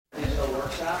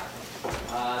workshop.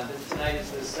 Tonight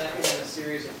is the second in a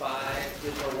series of 5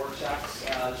 digital workshops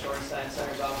Shorenstein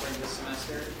Center is offering this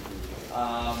semester.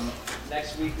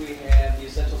 Next week we have the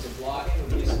Essentials of Blogging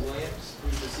with Lisa Williams,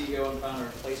 who's the CEO and founder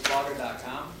of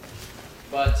placeblogger.com.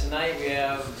 But tonight we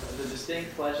have the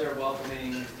distinct pleasure of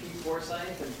welcoming Pete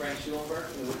Forsyth and Frank Schulenburg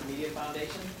from the Wikimedia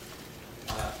Foundation.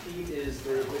 Pete is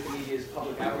Wikimedia's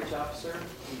public outreach officer.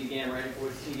 He began writing for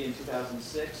Wikipedia in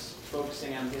 2006,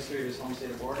 focusing on the history of his home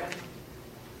state of Oregon.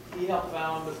 He helped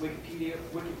found Wiki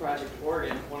Project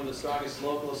Oregon, one of the strongest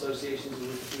local associations of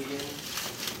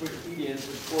Wikipedians,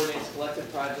 which coordinates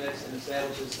collective projects and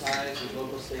establishes ties with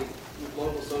local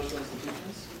social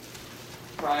institutions.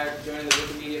 Prior to joining the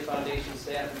Wikimedia Foundation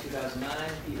staff in 2009,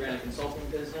 Pete ran a consulting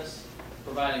business,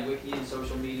 providing wiki and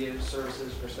social media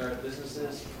services for startup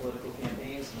businesses, political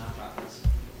campaigns, and nonprofits.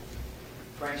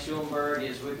 Frank Schulenburg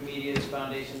is Wikimedia's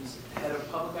Foundation's head of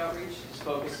public outreach. His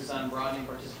focus is on broadening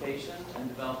participation and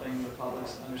developing the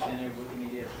public's understanding of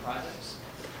Wikimedia projects.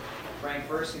 Frank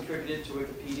first contributed to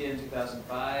Wikipedia in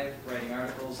 2005, writing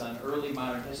articles on early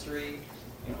modern history,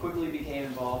 and quickly became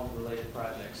involved with related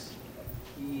projects.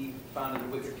 He founded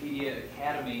the Wikipedia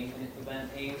Academy, an event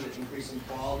aimed at increasing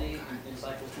quality in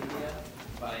encyclopedia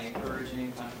by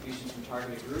encouraging contributions from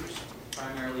targeted groups,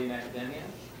 primarily in academia.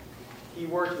 He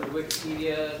worked with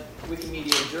Wikimedia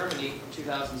Germany from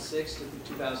 2006 to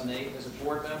 2008 as a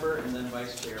board member and then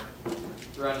vice chair.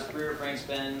 Throughout his career, Frank's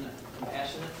been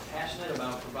passionate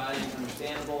about providing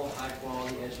understandable,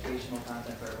 high-quality educational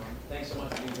content for everyone. Thanks so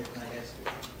much for being here tonight, guys.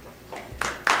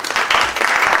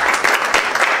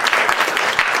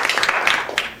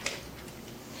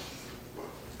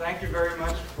 Thank you very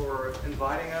much for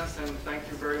inviting us, and thank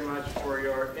you very much for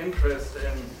your interest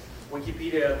in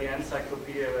Wikipedia, the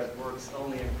encyclopedia that works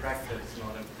only in practice,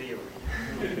 not in theory.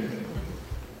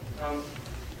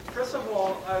 First of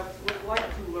all, I would like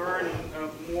to learn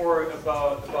more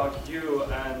about you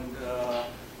and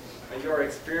your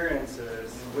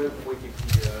experiences with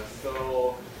Wikipedia.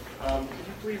 So, could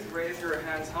you please raise your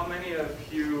hands? How many of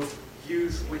you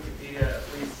use Wikipedia at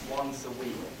least once a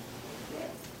week?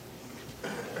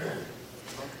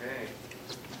 Okay,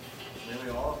 nearly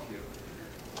all of you.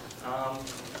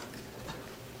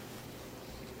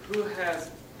 Who has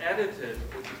edited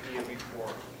Wikipedia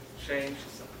before? Changed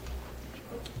something?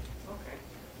 Okay,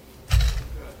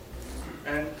 good.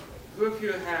 And who of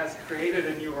you has created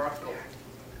a new article? Okay,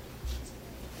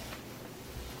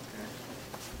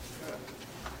 good.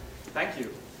 Thank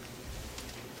you.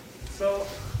 So,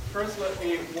 first let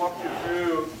me walk you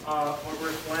through what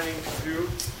we're planning to do.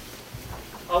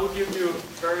 I will give you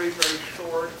very, very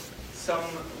short some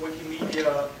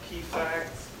Wikimedia key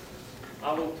facts.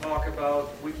 I will talk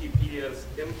about Wikipedia's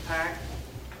impact.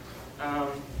 I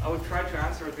will try to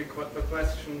answer the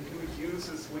question, who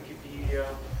uses Wikipedia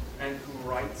and who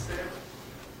writes it?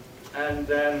 And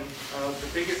then the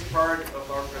biggest part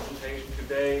of our presentation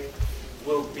today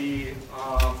will be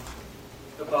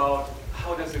about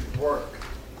how does it work?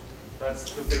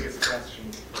 That's the biggest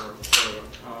question for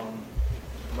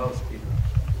most people.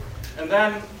 And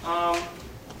then,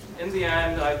 in the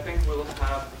end, I think we'll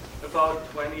have about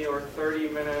 20 or 30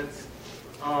 minutes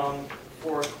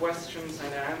for questions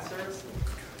and answers.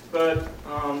 But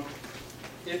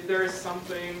if there is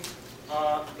something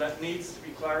that needs to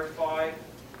be clarified,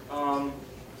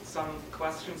 some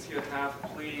questions you have,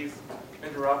 please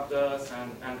interrupt us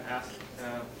and ask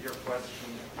your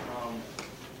question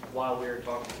while we're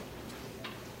talking.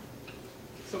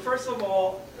 So first of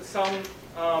all, some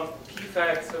key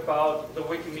facts about the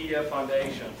Wikimedia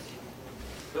Foundation.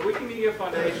 The Wikimedia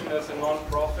Foundation is a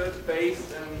non-profit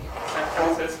based in San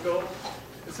Francisco.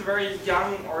 It's a very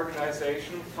young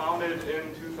organization, founded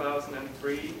in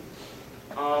 2003.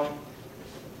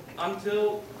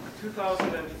 Until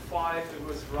 2005, it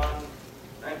was run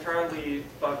entirely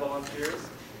by volunteers,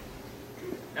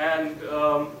 and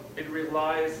it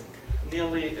relies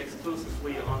nearly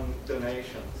exclusively on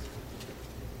donations.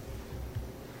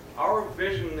 Our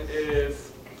vision is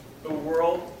a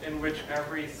world in which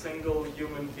every single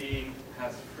human being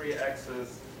has free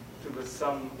access to the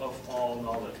sum of all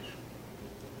knowledge.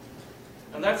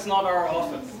 And that's not our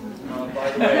office, by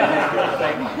the way.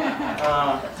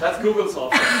 That's Google's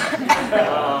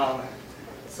office.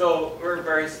 So we're a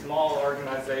very small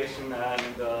organization,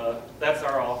 and that's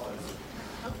our office.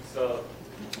 So,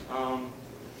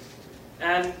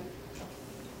 and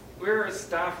we're a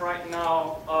staff right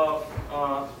now of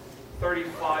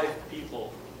 35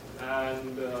 people,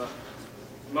 and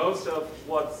most of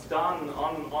what's done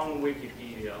on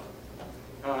Wikipedia,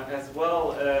 as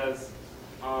well as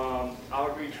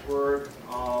outreach work,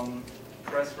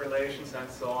 press relations, and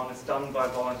so on, is done by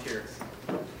volunteers.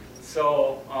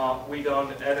 So we don't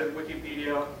edit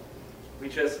Wikipedia, we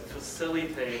just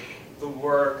facilitate the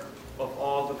work of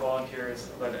all the volunteers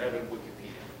that edit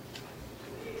Wikipedia.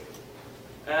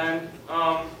 And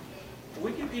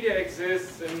Wikipedia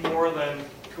exists in more than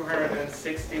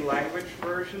 260 language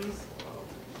versions.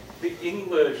 The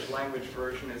English language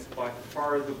version is by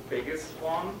far the biggest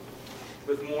one,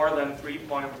 with more than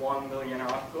 3.1 million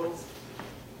articles.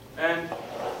 And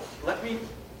let me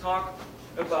talk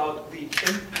about the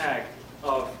impact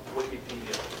of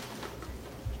Wikipedia.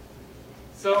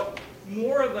 So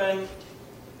more than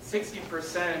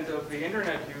 60% of the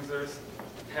internet users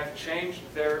have changed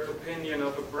their opinion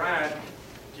of a brand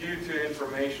due to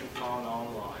information found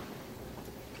online.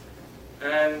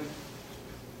 And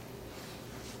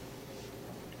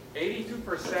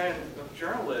 82% of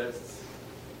journalists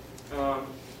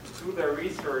do their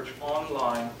research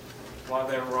online while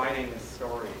they're writing a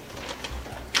story.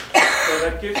 So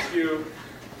that gives you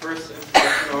first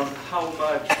impression on how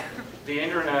much the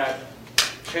internet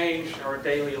changed our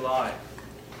daily life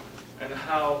and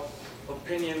how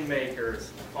opinion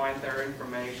makers find their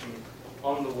information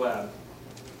on the web.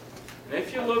 And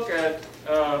if you look at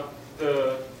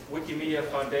the Wikimedia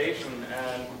Foundation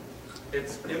and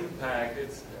its impact,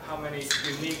 it's how many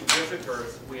unique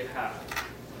visitors we have.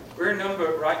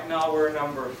 Right now we're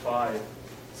number 5.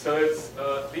 So it's,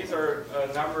 these are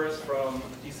numbers from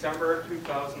December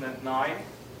 2009,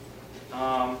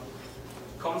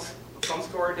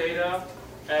 ComScore data,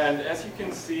 and as you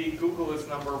can see, Google is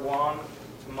number 1,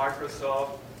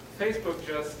 Microsoft, Facebook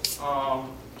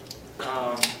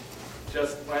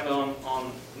just went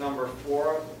on number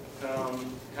 4,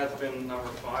 has been number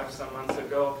 5 some months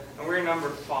ago, and we're number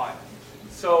 5.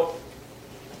 So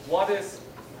what is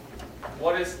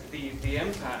the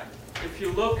impact? If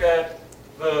you look at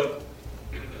the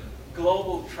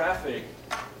global traffic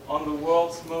on the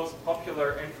world's most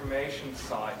popular information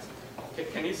sites,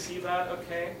 can you see that?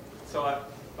 Okay.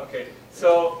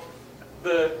 So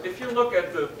if you look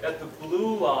at the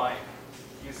blue line,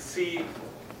 you see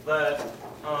that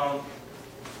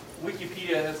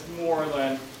Wikipedia has more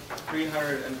than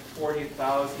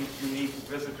 340,000 unique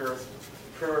visitors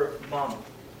per month.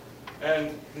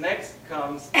 And next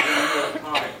comes the New York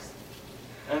Times.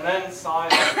 And then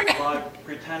sites like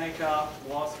Britannica,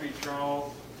 Wall Street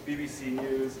Journal, BBC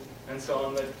News, and so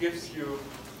on, that gives you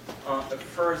a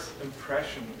first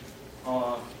impression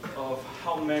of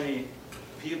how many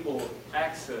people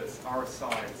access our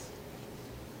sites.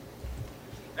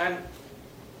 And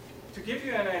to give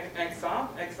you an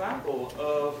example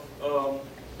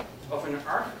of an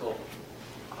article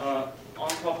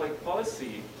on public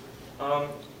policy,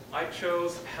 I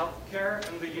chose healthcare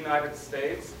in the United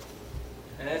States.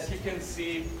 And as you can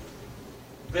see,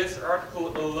 this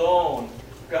article alone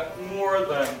got more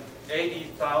than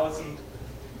 80,000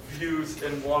 views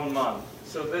in 1 month.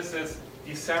 So this is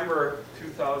December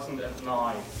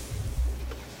 2009.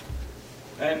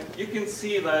 And you can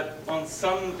see that on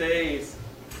some days,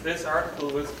 this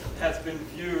article has been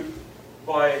viewed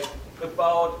by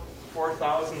about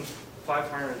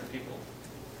 4,500 people.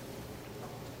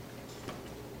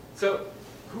 So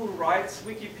who writes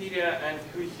Wikipedia and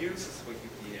who uses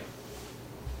Wikipedia?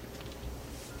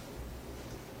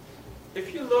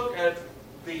 If you look at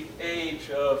the age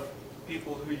of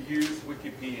people who use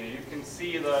Wikipedia, you can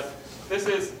see that this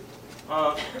is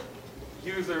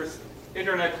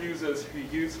internet users who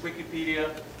use Wikipedia,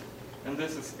 and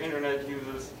this is internet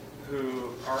users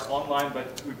who are online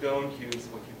but who don't use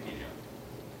Wikipedia.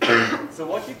 So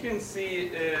what you can see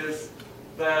is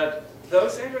that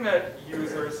those internet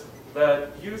users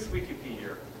that use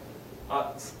Wikipedia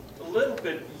are a little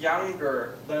bit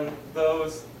younger than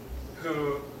those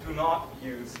who do not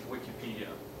use Wikipedia.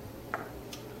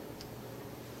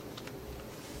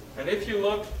 And if you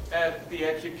look at the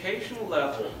educational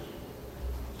level,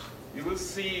 you will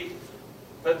see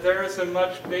that there is a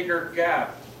much bigger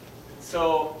gap.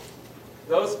 So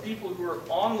those people who are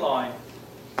online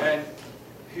and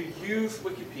who use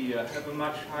Wikipedia have a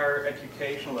much higher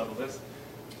educational level. This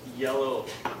yellow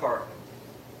part.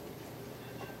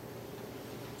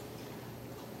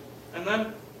 And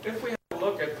then if we have a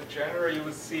look at the gender, you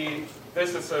will see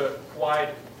this is a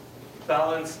quite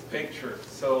balanced picture.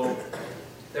 So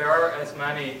there are as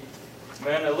many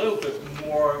men, a little bit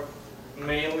more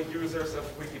male users of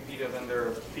Wikipedia than there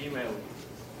are female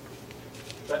users.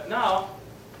 But now,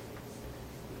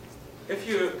 if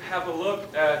you have a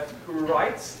look at who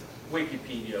writes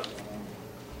Wikipedia,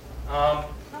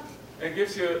 it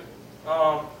gives you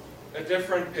a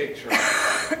different picture.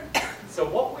 So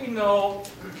what we know,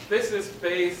 this is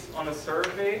based on a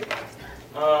survey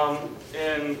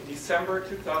in December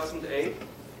 2008.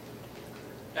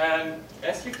 And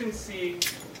as you can see,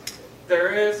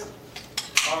 there is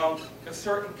a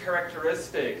certain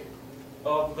characteristic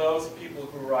of those people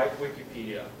who write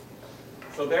Wikipedia.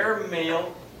 So they're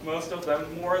male, most of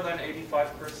them, more than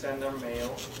 85% are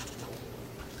male.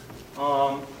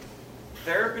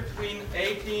 They're between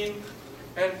 18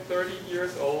 and 30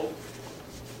 years old.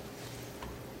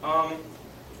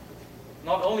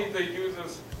 Not only the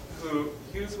users who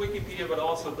use Wikipedia, but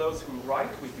also those who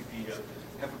write Wikipedia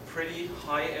have a pretty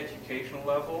high educational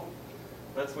level.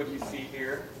 That's what you see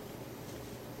here.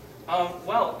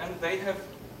 Well, and they have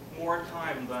more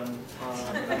time than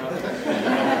others.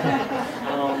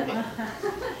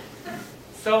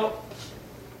 So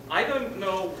I don't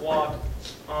know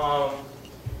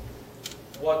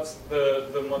what's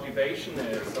the motivation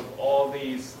is of all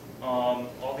these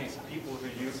people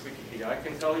who use Wikipedia. I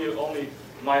can tell you only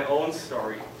my own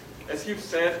story. As you've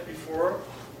said before,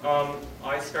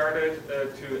 I started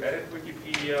to edit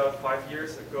Wikipedia 5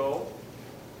 years ago,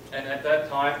 and at that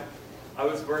time I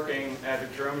was working at a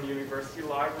German university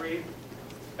library,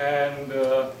 and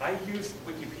I used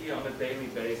Wikipedia on a daily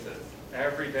basis.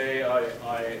 Every day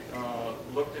I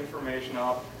looked information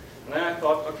up, and then I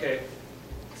thought, okay,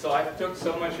 so I took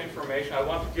so much information, I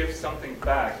want to give something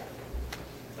back.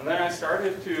 And then I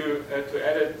started to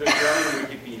edit the German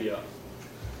Wikipedia.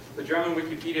 The German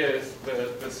Wikipedia is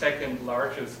the second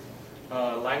largest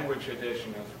language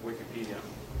edition of Wikipedia.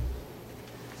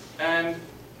 And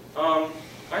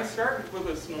I started with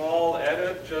a small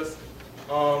edit, just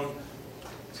I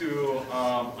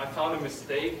found a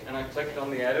mistake and I clicked on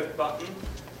the edit button,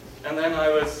 and then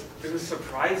it was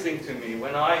surprising to me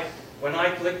when I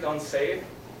clicked on save,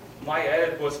 my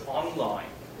edit was online.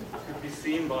 It could be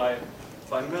seen by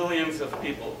millions of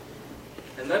people,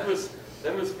 and that was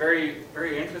very,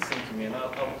 very interesting to me, and I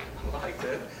liked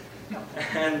it.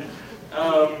 And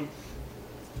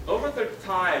over the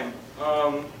time,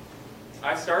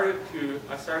 I started to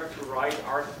write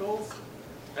articles,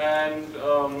 and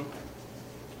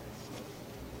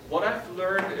what I've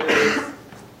learned is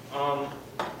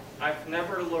I've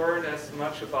never learned as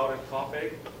much about a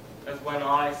topic as when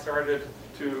I started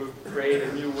to create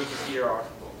a new Wikipedia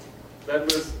article. That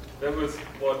was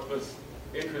what was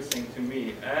interesting to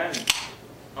me. And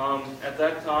at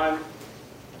that time,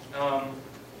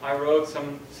 I wrote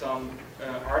some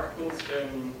articles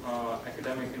in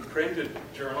academic and printed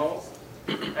journals,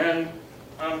 and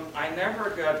I never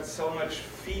got so much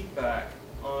feedback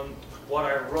on what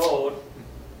I wrote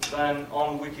than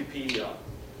on Wikipedia.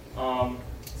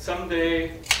 Some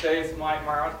days my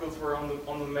articles were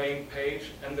on the main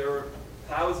page, and there were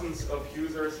thousands of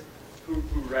users who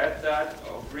read that,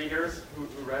 or readers who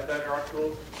read that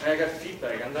article, and I got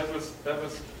feedback, and that was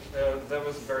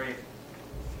very,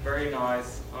 very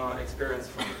nice experience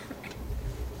for me.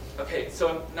 Okay,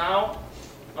 so now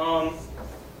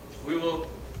we will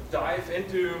dive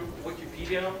into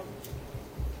Wikipedia,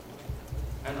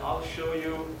 and I'll show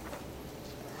you.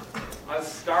 I'll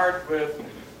start with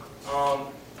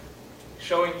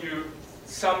showing you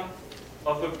some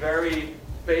of the very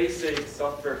basic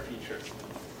software features.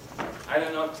 I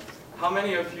don't know, how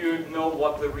many of you know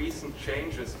what the recent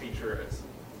changes feature is?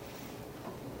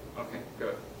 Okay,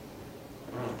 good.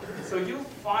 So you'll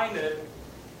find it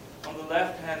on the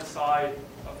left-hand side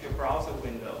of your browser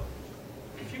window.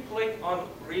 If you click on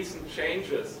recent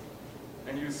changes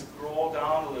and you scroll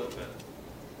down a little bit,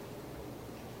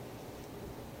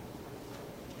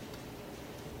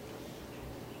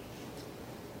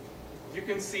 you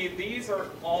can see these are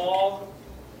all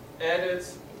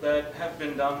edits that have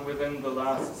been done within the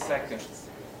last seconds.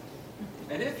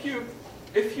 And if you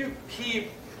keep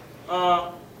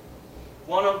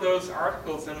one of those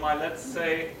articles in my, let's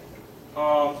say,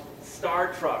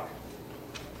 Star Trek,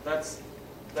 that's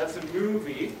a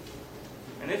movie,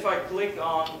 and if I click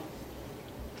on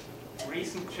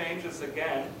recent changes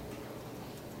again,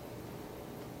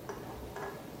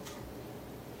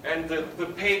 and the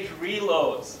page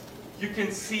reloads, you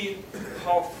can see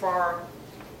how far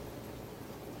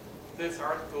this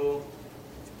article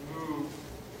moved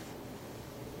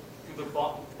to the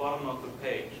bottom of the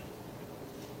page.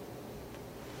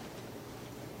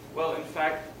 Well, in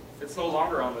fact, it's no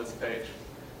longer on this page.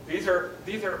 These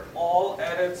are all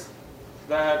edits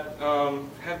that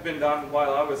have been done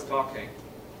while I was talking.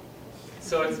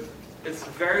 So it's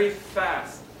very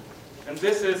fast, and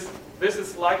this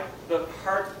is like the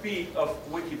heartbeat of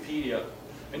Wikipedia.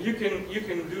 And you can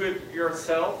do it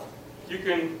yourself. You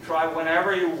can try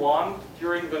whenever you want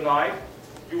during the night.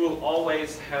 You will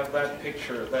always have that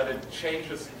picture that it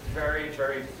changes very,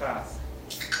 very fast.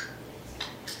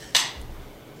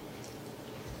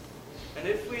 And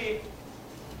if we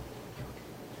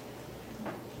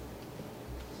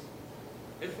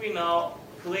we now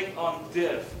click on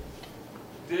div,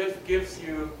 div gives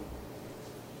you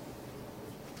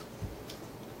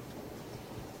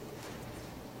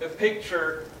a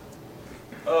picture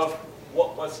of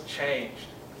what was changed.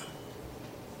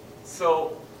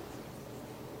 So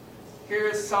here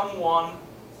is someone,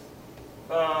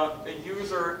 a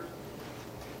user,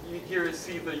 here you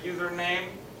see the username,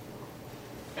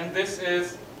 and this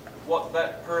is what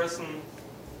that person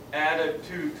added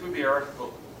to the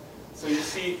article. So you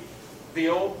see the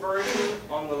old version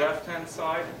on the left-hand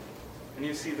side, and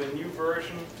you see the new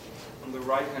version on the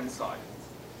right-hand side.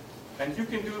 And you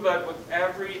can do that with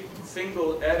every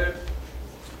single edit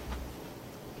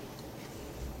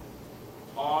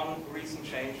on recent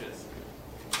changes.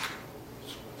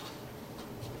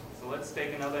 So let's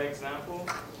take another example.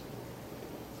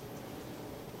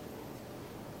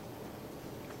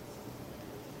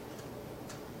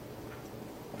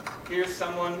 Here's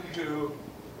someone who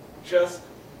just,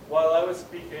 while I was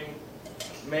speaking,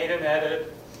 made an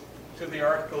edit to the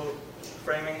article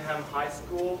Framingham High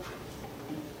School.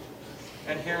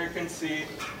 And here you can see,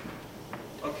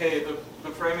 okay,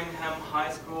 the Framingham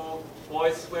High School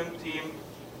boys swim team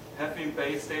have been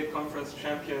Bay State Conference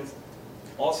champions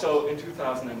also in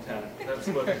 2010. That's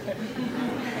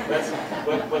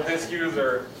what this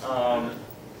user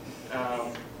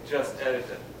just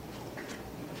edited.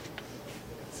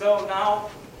 So now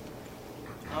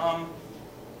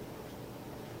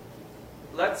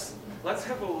let's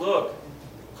have a look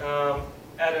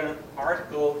at an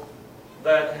article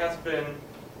that has been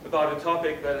about a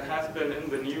topic that has been in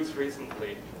the news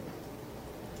recently.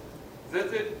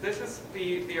 This is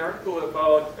the article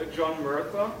about John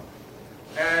Murtha,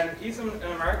 and he's an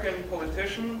American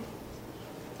politician,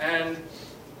 and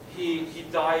he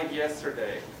died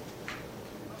yesterday.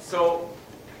 So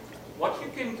what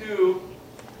you can do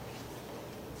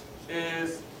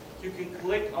is you can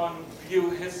click on View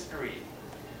History,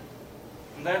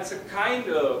 and that's a kind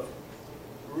of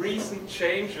recent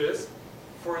changes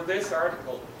for this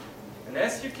article. And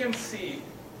as you can see,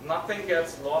 nothing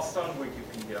gets lost on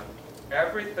Wikipedia.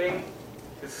 Everything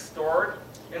is stored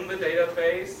in the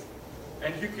database,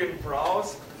 and you can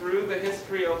browse through the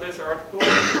history of this article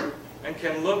and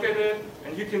can look at it,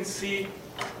 and you can see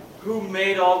who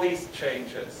made all these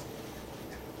changes.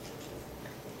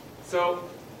 So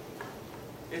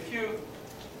if you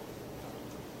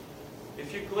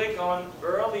click on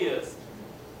earliest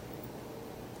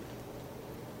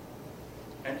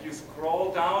and you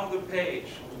scroll down the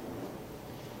page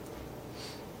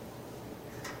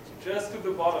just to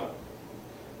the bottom,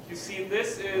 you see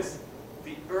this is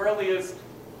the earliest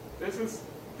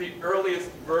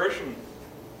version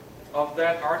of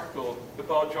that article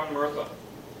about John Murtha.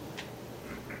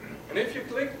 And if you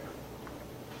click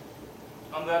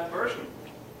on that version,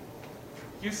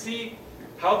 you see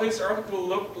how this article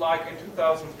looked like in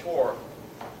 2004,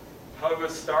 how it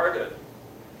was started.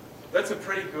 That's a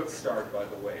pretty good start, by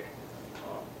the way.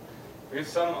 There's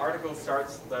some article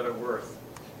starts that are worse.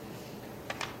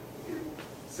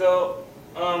 So,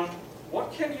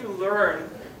 what can you learn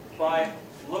by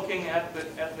looking at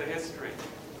the history?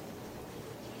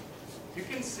 You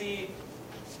can see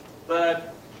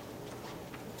that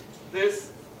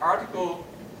this article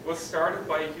was started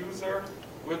by a user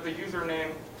with the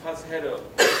username Fazhedo,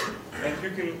 and you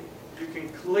can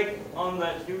click on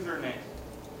that username,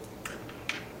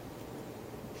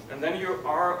 and then you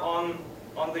are on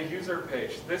the user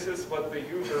page. This is what the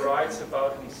user writes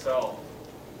about himself,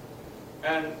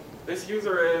 and this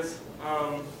user is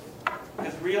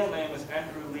his real name is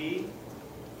Andrew Lee.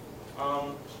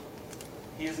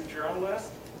 He is a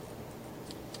journalist.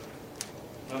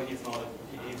 No, he's not.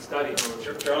 He studied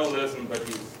journalism, but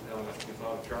he's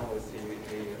not a journalist.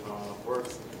 He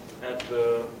works at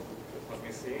the, let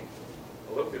me see,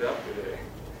 I looked it up today.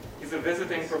 He's a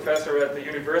visiting professor at the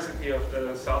University of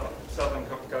the Southern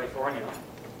California.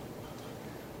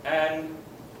 And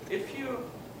if you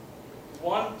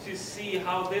want to see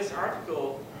how this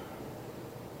article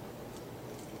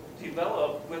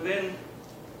developed within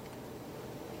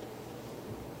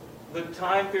the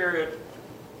time period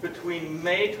between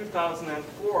May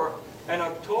 2004 and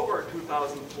October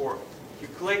 2004, you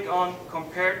click on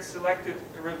Compared Selected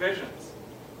Revisions.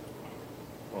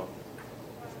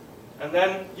 And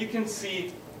then you can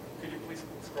see, could you please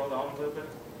scroll down a little bit?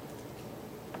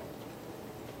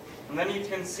 And then you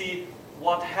can see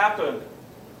what happened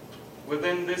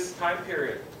within this time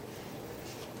period.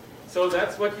 So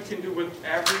that's what you can do with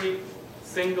every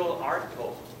single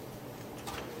article.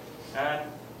 And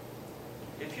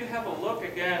if you have a look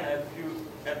again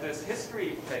at this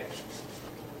history page,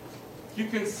 you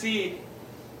can see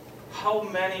how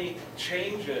many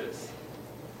changes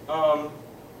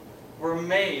were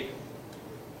made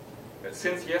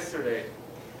since yesterday.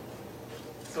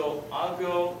 So I'll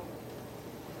go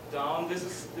down. This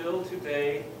is still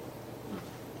today.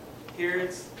 Here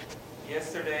it's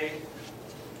yesterday.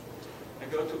 I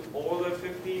go to older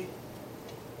 50.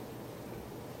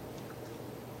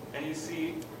 And you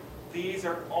see these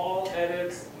are all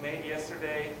edits made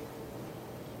yesterday.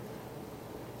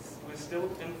 We're still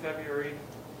in February.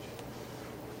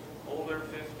 Older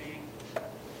 50.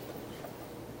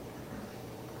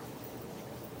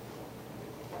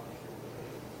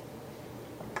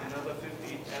 Another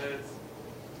 50 edits.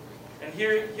 And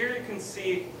here you can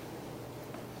see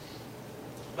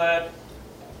that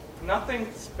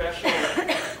nothing special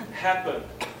happened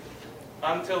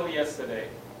until yesterday.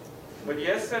 But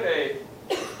yesterday,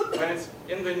 when it's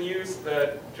in the news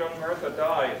that John Murtha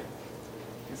died,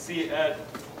 you see at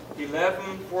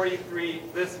 11:43,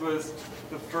 this was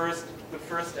the first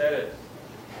edit.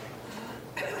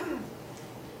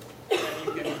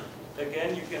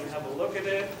 And you can have a look at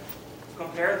it,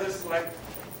 compare the select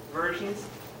versions.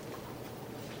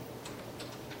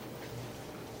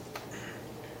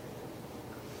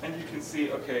 And you can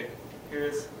see, okay,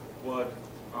 here's what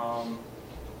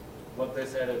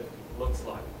this edit looks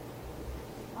like.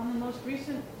 On the most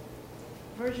recent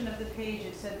version of the page,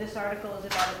 it said this article is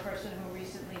about a person who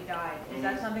recently died. Is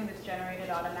that something that's generated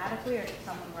automatically, or did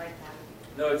someone write that?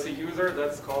 No, it's a user.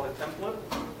 That's called a template,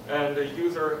 and the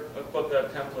user put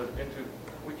that template into.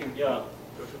 We can go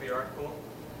to the article.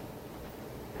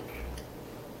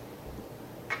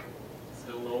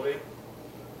 Still loading.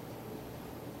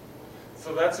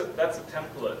 So that's a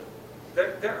template.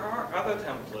 There are other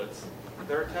templates.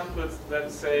 There are templates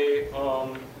that say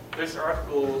this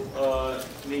article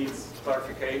needs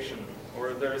clarification,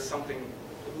 or there's something.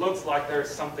 It looks like there's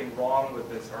something wrong with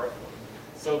this article.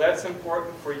 So that's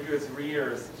important for you as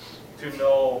readers to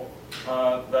know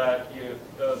that you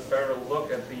better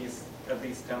look at these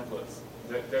templates.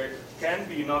 There can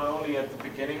be not only at the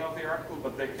beginning of the article,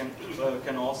 but they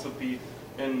can also be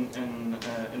in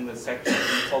the section, in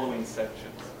following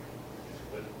sections.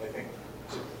 But I think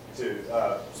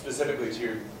specifically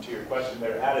to your question,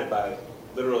 they're added by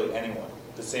literally anyone.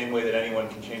 The same way that anyone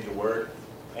can change a word,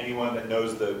 anyone that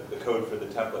knows the code for the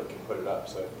template can put it up.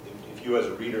 So if you as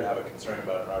a reader have a concern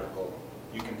about an article,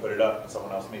 you can put it up, and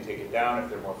someone else may take it down if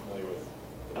they're more familiar with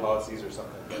the policies or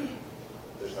something. But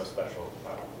there's no special.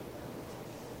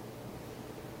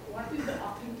 What is the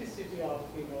authenticity of,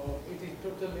 it is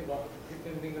totally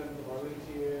depending on the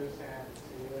volunteers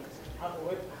and how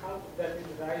that is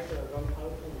right or wrong, how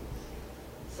to.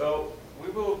 So we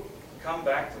will come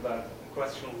back to that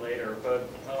question later, but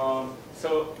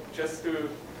so just to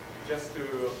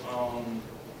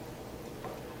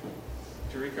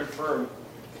reconfirm,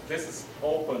 this is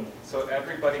open, so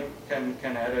everybody can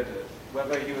edit it,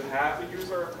 whether you have a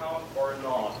user account or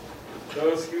not.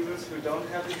 Those users who don't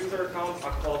have a user account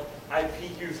are called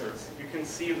IP users. You can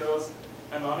see those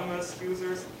anonymous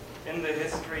users in the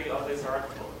history of this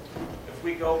article. If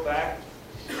we go back,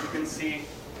 you can see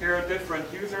here are different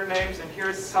usernames, and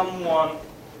here's someone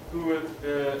who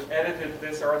edited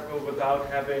this article without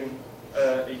having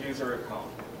a user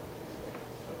account.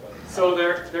 So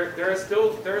there are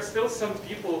still some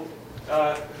people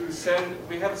who send.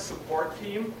 We have a support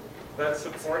team. That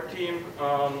support team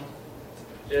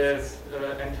is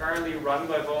entirely run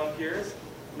by volunteers.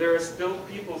 There are still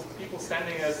people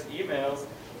sending us emails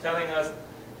telling us,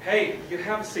 hey, you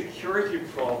have a security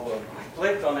problem. I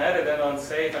clicked on edit and on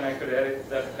save and I could edit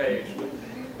that page.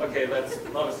 Okay, that's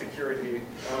not a security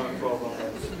problem.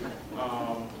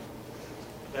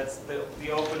 That's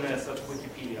the openness of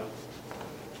Wikipedia.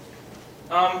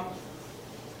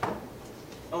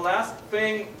 The last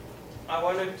thing I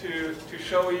wanted to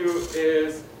show you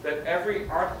is that every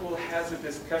article has a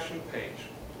discussion page,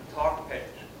 a talk page.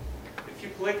 If you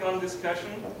click on discussion,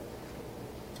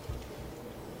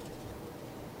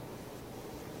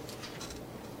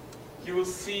 you will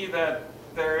see that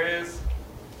there is,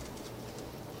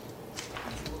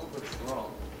 it's a little bit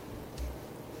slow.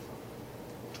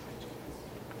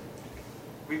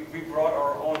 We brought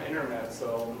our own internet,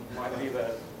 so it might be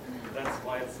that's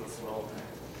why it's so slow.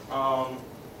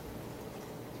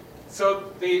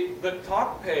 So the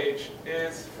talk page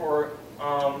is for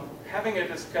having a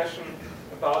discussion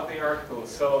about the article.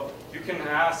 So you can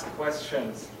ask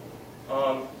questions.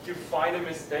 You find a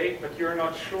mistake, but you're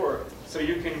not sure. So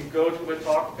you can go to the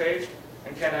talk page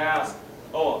and can ask,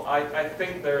 oh, I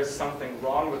think there is something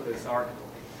wrong with this article.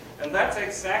 And that's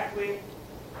exactly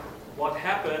what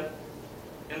happened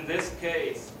in this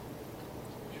case.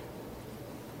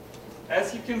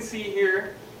 As you can see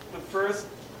here, the first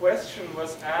question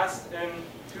was asked in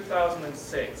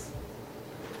 2006.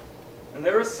 And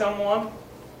there was someone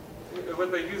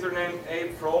with the username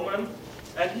Abe Froman,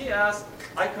 and he asked,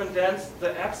 I condensed the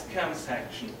AppScam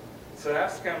section. So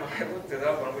AppScam, I looked it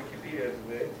up on Wikipedia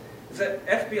today. It's an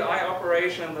FBI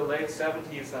operation in the late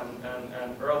 70s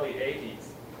and early 80s.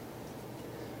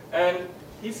 And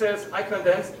he says, I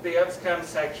condensed the AppScam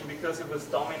section because it was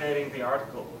dominating the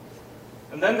article.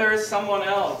 And then there is someone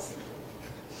else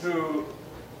who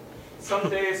some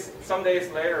days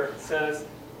later says,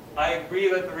 I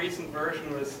agree that the recent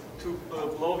version was too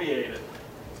bloviated.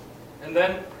 And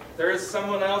then there is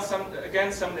someone else,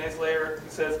 again some days later, who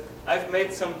says, I've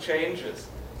made some changes.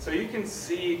 So you can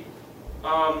see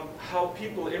how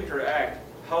people interact,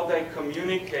 how they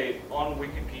communicate on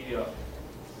Wikipedia.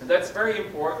 And that's very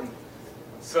important.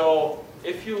 So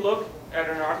if you look at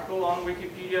an article on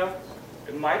Wikipedia,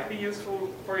 it might be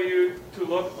useful for you to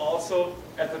look also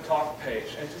at the talk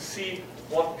page and to see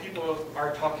what people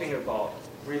are talking about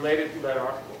related to that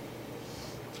article.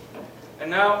 And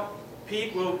now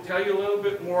Pete will tell you a little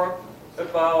bit more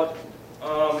about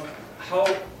how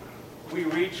we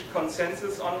reach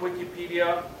consensus on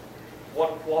Wikipedia,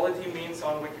 what quality means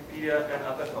on Wikipedia, and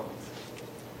other topics.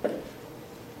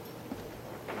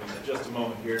 Just a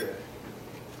moment here to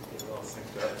get it all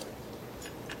synced up.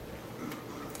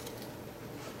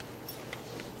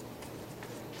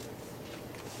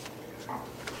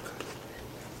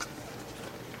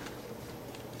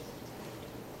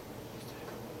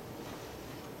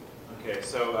 Okay,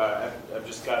 so I've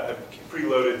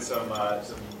preloaded some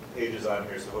pages on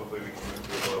here, so hopefully we can move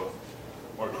through a little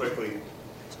more quickly.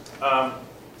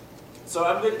 So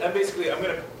I'm going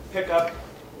to pick up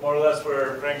more or less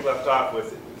where Frank left off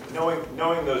with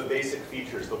knowing those basic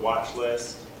features, the watch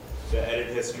list, the edit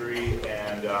history,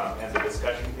 and the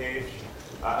discussion page.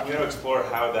 I'm going to explore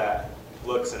how that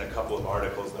looks in a couple of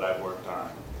articles that I've worked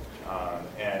on.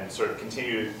 And sort of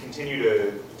continue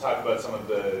to talk about some of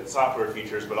the software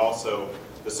features, but also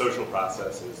the social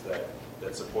processes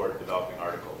that support developing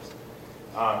articles.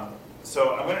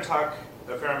 So I'm going to talk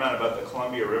a fair amount about the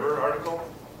Columbia River article.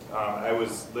 I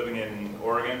was living in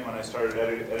Oregon when I started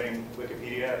editing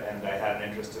Wikipedia, and I had an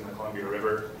interest in the Columbia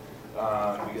River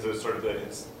because it was sort of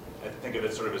I think of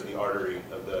it sort of as the artery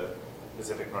of the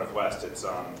Pacific Northwest. It's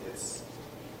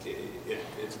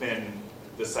been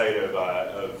the site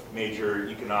of major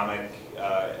economic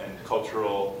and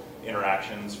cultural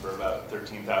interactions for about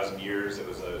 13,000 years. There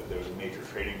was a major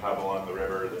trading hub along the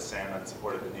river. The salmon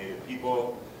supported the native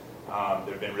people.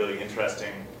 There have been really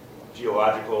interesting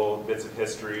geological bits of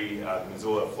history. The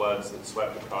Missoula floods that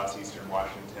swept across eastern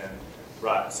Washington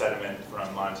brought sediment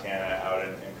from Montana out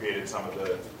and created some of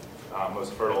the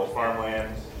most fertile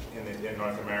farmland in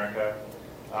North America.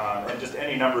 And just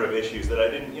any number of issues that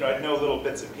I'd know little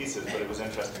bits and pieces, but it was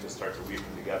interesting to start to weave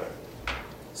them together.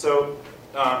 So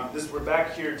we're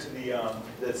back here to the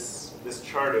this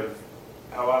chart of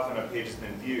how often a page has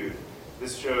been viewed.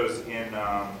 This shows in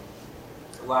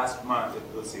last month,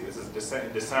 let's see, this is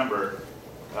December,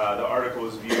 the article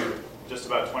was viewed just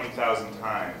about 20,000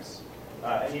 times.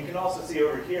 And you can also see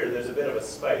over here, there's a bit of a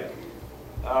spike.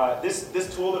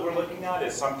 This tool that we're looking at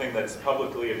is something that's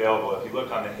publicly available. If you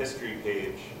look on the history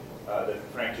page that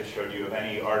Frank just showed you of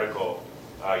any article,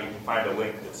 you can find a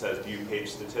link that says view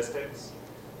page statistics.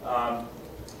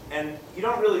 And you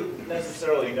don't really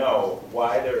necessarily know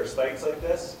why there are spikes like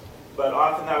this, but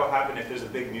often that will happen if there's a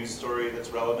big news story that's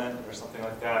relevant or something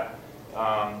like that,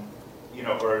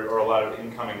 or a lot of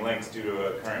incoming links due to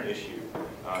a current issue.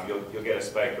 You'll get a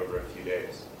spike over a few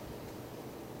days.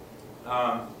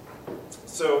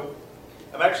 So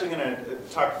I'm actually going to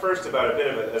talk first about a bit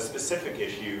of a specific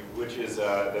issue, which is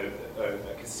a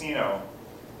casino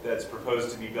that's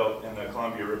proposed to be built in the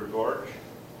Columbia River Gorge.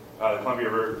 The Columbia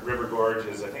River Gorge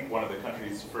is, I think, one of the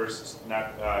country's first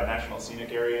national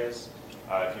scenic areas.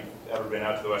 If you've ever been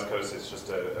out to the West Coast, it's just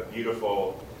a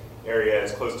beautiful area.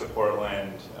 It's close to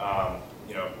Portland,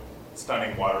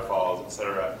 stunning waterfalls,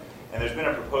 etc. And there's been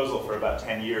a proposal for about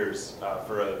 10 years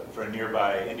for a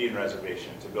nearby Indian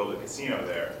reservation to build a casino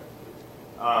there.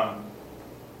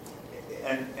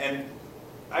 And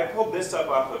I pulled this up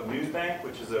off of Newsbank,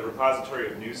 which is a repository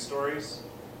of news stories.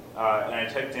 And I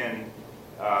typed in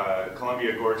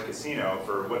Columbia Gorge Casino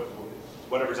for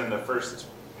whatever's in the first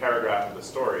paragraph of the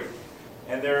story.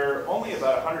 And there are only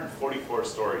about 144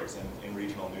 stories in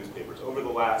regional newspapers over the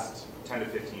last 10 to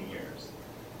 15 years,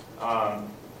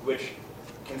 which,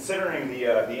 considering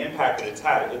the impact that it's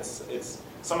had, it's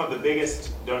some of the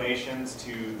biggest donations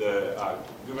to the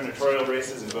gubernatorial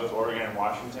races in both Oregon and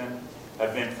Washington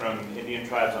have been from Indian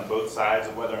tribes on both sides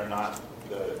of whether or not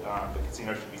the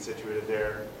casino should be situated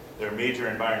there. There are major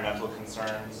environmental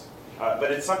concerns.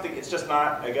 But it's something, it's just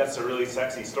not, I guess, a really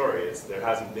sexy story. There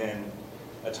hasn't been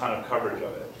a ton of coverage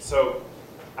of it. So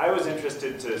I was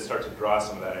interested to start to draw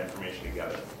some of that information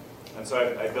together. And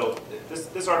so I built,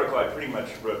 this article I pretty much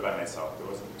wrote by myself. There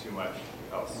wasn't too much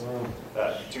else,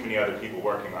 too many other people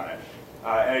working on it.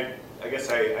 And I guess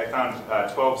I found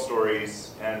 12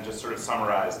 stories and just sort of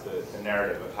summarized the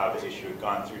narrative of how the issue had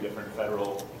gone through different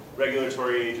federal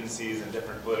regulatory agencies and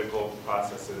different political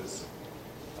processes.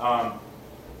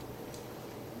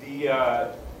 The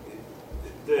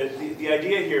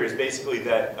idea here is basically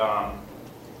that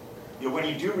when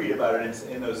you do read about it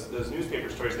in those newspaper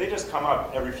stories, they just come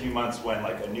up every few months when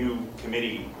like a new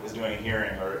committee is doing a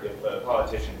hearing or if a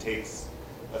politician takes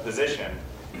a position.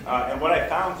 And what I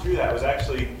found through that was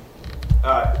actually,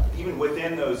 even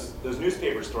within those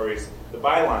newspaper stories, the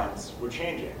bylines were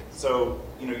changing. So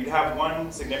you'd have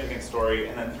one significant story,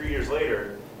 and then 3 years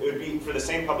later, it would be, for the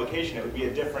same publication, it would be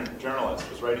a different journalist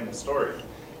was writing the story.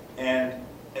 And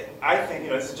I think,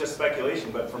 this is just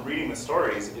speculation, but from reading the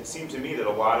stories, it seemed to me that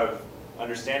a lot of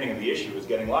understanding of the issue was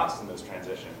getting lost in those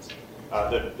transitions.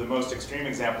 The most extreme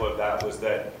example of that was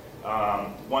that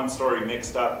one story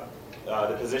mixed up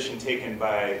the position taken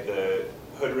by the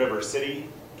Hood River City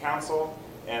Council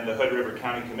and the Hood River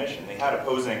County Commission. They had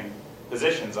opposing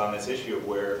positions on this issue of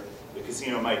where the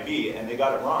casino might be, and they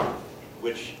got it wrong,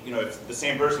 which, if the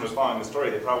same person was following the story,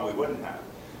 they probably wouldn't have.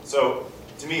 So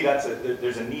to me,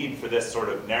 there's a need for this sort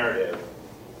of narrative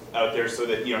out there so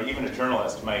that, even a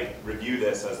journalist might review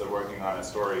this as they're working on a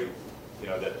story,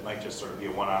 that might just sort of be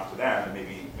a one-off to them and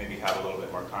maybe have a little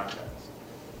bit more context.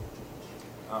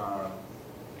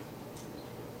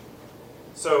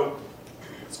 So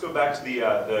let's go back to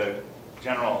the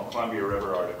general Columbia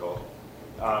River article.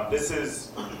 This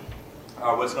is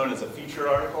what's known as a featured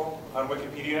article on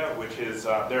Wikipedia, which is,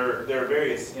 there are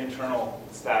various internal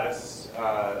statuses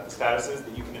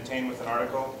that you can attain with an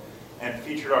article, and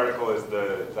featured article is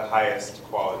the highest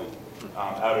quality.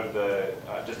 Out of the,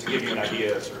 just to give you an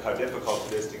idea of sort of how difficult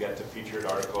it is to get to featured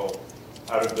article,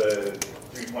 out of the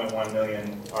 3.1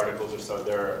 million articles or so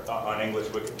there on English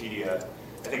Wikipedia,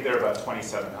 I think there are about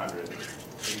 2,700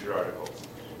 featured articles.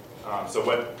 So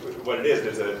what it is,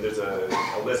 there's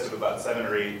a list of about 7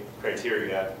 or 8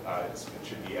 criteria. It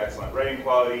should be excellent writing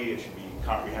quality, it should be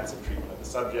comprehensive treatment of the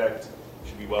subject, it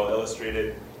should be well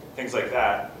illustrated, things like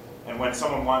that. And when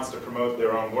someone wants to promote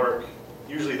their own work,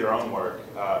 usually their own work,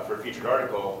 for a featured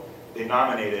article, they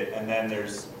nominate it, and then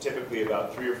there's typically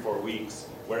about 3 or 4 weeks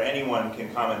where anyone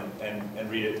can come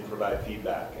and read it and provide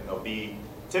feedback. And there'll be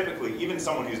typically, even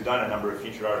someone who's done a number of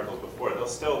featured articles before, there'll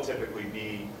still typically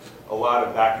be a lot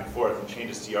of back and forth and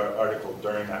changes to your article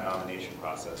during that nomination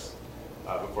process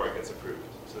before it gets approved.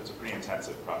 So it's a pretty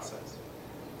intensive process.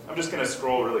 I'm just going to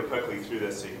scroll really quickly through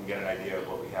this so you can get an idea of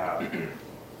what we have.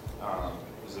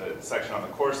 There's a section on the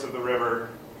course of the river,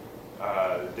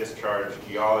 the discharge,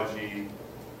 geology,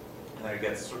 and then it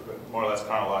gets sort of more or less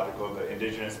chronological, the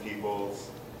indigenous peoples,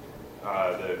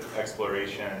 the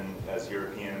exploration as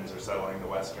Europeans are settling the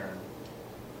western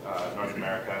North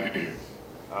America,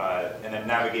 and then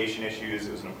navigation issues.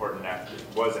 It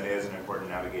was and is an important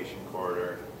navigation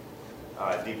corridor.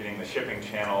 Deepening the shipping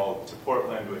channel to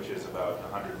Portland, which is about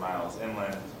 100 miles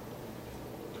inland.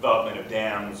 Development of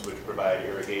dams, which provide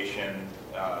irrigation,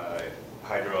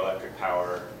 hydroelectric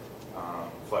power,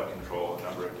 flood control, a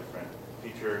number of different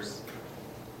features.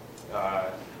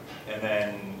 And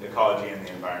then ecology and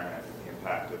the environment, the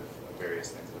impact of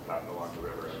various things that have happened along the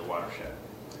river and the watershed.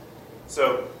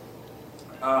 So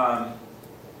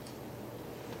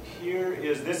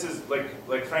this is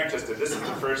like Frank just did, this is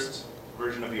the first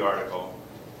version of the article.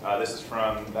 This is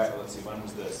from back, let's see, when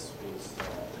was this? I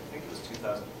think it was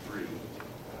 2003.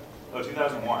 Oh,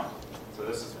 2001. So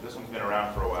this one's been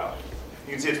around for a while.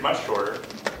 You can see it's much shorter.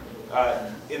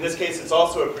 In this case, it's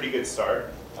also a pretty good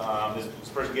start. This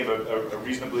person gave a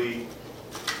reasonably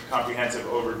comprehensive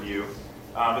overview,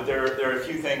 but there are a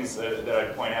few things that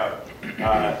I'd point out.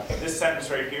 This sentence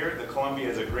right here, the Columbia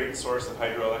is a great source of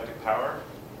hydroelectric power.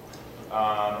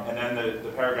 And then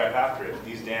the paragraph after it,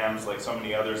 these dams, like so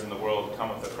many others in the world, come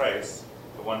with a price.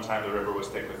 At one time, the river was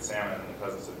thick with salmon, and the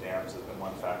presence of dams has been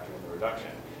one factor in the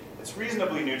reduction. It's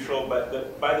reasonably neutral,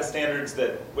 but by the standards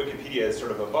that Wikipedia has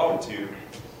sort of evolved to,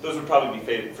 those would probably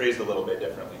be phrased a little bit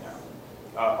differently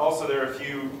now. Also, there are a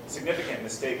few significant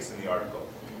mistakes in the article.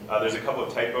 There's a couple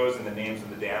of typos in the names of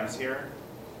the dams here.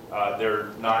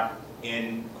 They're not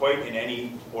quite in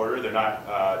any order. They're not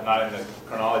in the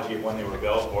chronology of when they were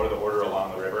built or the order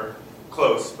along the river.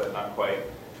 Close, but not quite.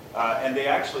 And they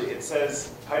actually, it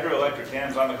says hydroelectric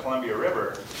dams on the Columbia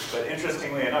River, but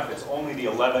interestingly enough, it's only the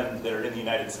 11 that are in the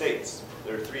United States.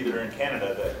 There are 3 that are in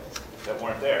Canada that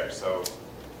weren't there. So,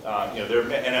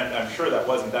 and I'm sure that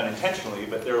wasn't done intentionally,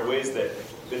 but there are ways that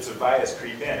bits of bias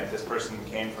creep in. If this person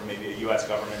came from maybe a US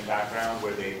government background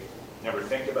where they never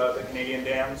think about the Canadian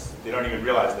dams, they don't even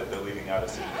realize that they're leaving out a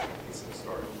significant piece of the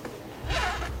story.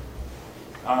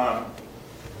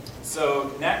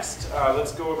 So next,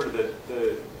 let's go over to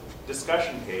the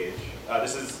discussion page.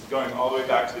 This is going all the way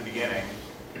back to the beginning.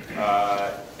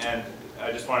 And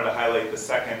I just wanted to highlight the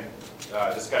second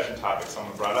discussion topic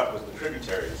someone brought up was the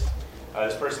tributaries.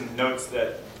 This person notes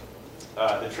that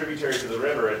the tributaries of the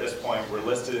river at this point were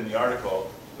listed in the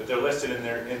article, but they're listed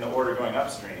in the order going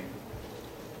upstream.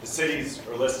 The cities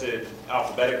are listed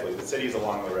alphabetically, the cities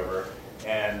along the river,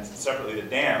 and separately the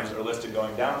dams are listed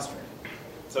going downstream.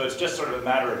 So it's just sort of a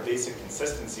matter of basic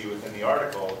consistency within the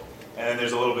article, and then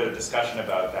there's a little bit of discussion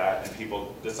about that, and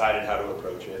people decided how to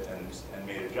approach it and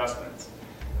made adjustments.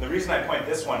 And the reason I point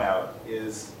this one out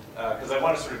is because I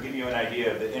want to sort of give you an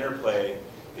idea of the interplay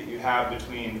that you have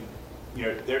between,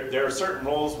 there are certain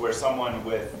roles where someone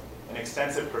with an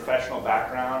extensive professional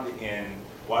background in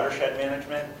watershed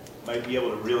management might be able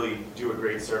to really do a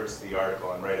great service to the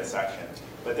article and write a section.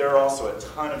 But there are also a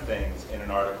ton of things in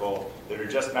an article that are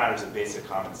just matters of basic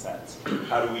common sense.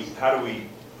 How do we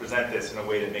present this in a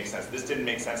way that makes sense? This didn't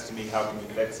make sense to me, how can we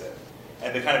fix it?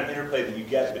 And the kind of interplay that you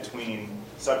get between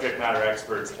subject matter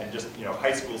experts and just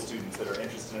high school students that are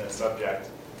interested in a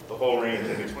subject, the whole range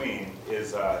in between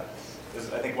is I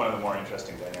think one of the more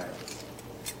interesting dynamics.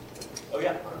 Oh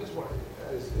yeah? I'm just wondering,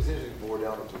 it's interesting to bore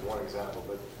down to one example,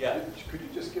 but yeah. Could you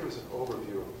just give us an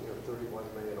overview of 31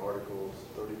 million articles,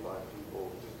 35 people,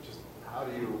 just how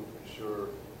do you ensure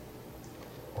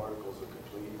articles are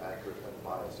complete, accurate, and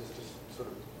biased? Just sort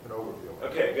of an overview.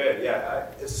 Okay, good, yeah.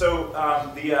 So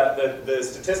the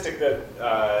statistic that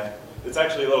it's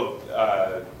actually a little,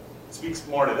 speaks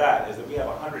more to that is that we have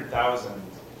 100,000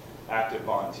 active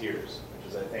volunteers,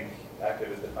 which is, I think,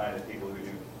 active is defined as people who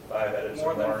do 5 edits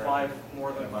or more.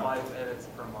 More than 5 edits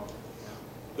per month. Yeah.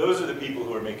 Those are the people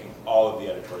who are making all of the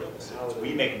editorial decisions.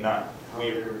 We make none. How are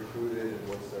they recruited and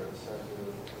what's their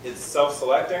incentive? It's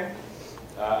self-selecting.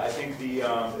 I think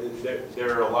there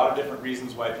are a lot of different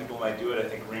reasons why people might do it. I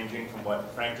think ranging from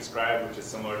what Frank described, which is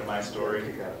similar to my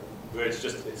story, where it's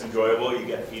enjoyable. You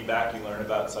get feedback. You learn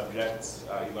about subjects.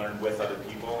 You learn with other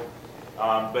people.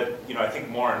 But I think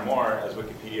more and more as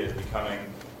Wikipedia is becoming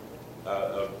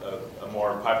a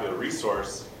more popular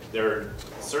resource, there are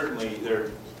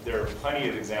plenty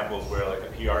of examples where like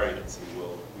a PR agency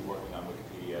will be working on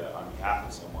Wikipedia on behalf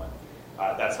of someone.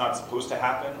 That's not supposed to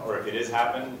happen, or if it is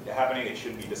happening, it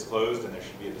should be disclosed and there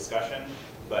should be a discussion.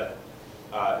 But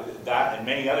that and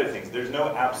many other things, there's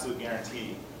no absolute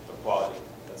guarantee of quality.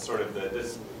 That's sort of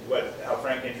how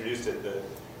Frank introduced it, the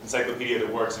encyclopedia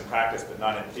that works in practice but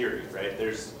not in theory, right?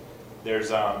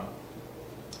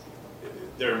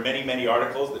 There are many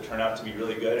articles that turn out to be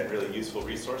really good and really useful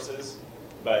resources,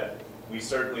 but we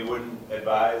certainly wouldn't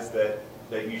advise that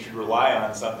you should rely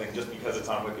on something just because it's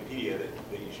on Wikipedia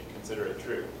that you should consider it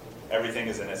true. Everything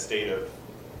is in a state of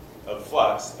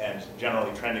flux and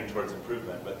generally trending towards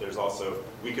improvement, but there's also,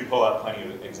 we could pull out plenty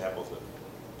of examples of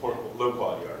low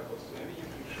quality articles. Maybe you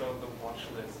can show the watch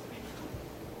list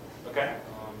feature. Okay.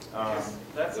 Because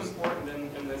that's important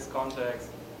in this context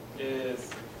is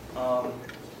how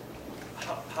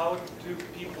do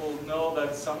people know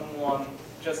that someone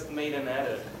just made an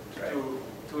edit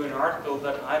to an article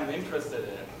that I'm interested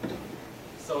in?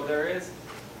 So there is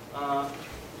a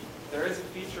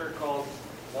feature called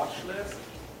watch list.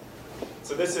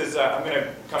 So this is, I'm going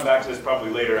to come back to this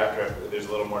probably later after there's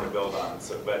a little more to build on.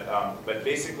 So, but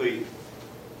basically,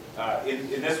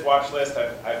 in this watch list,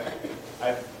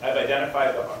 I've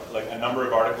identified like a number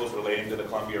of articles relating to the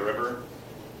Columbia River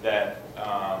that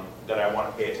I want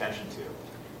to pay attention to.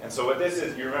 And so what this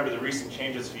is, you remember the recent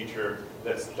changes feature,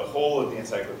 that's the whole of the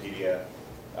encyclopedia.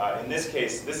 In this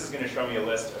case, this is going to show me a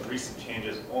list of recent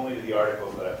changes only to the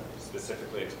articles that I've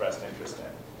specifically expressed interest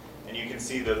in. And you can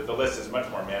see the list is much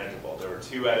more manageable. There were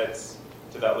 2 edits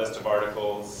to that list of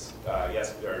articles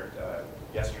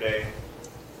yesterday,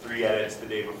 3 edits the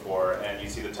day before, and you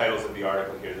see the titles of the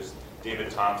article here. There's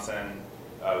David Thompson,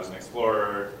 was an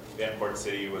explorer. Vanport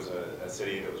City was a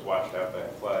city that was washed out by a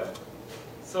flood.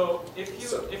 So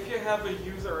if you have a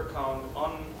user account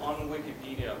on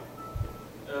Wikipedia,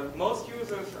 most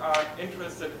users are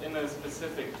interested in a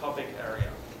specific topic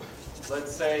area.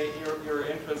 Let's say you're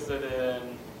interested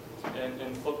in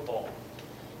football,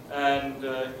 and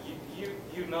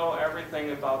you know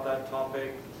everything about that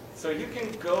topic. So you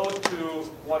can go to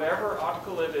whatever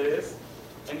article it is,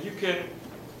 and you can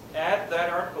add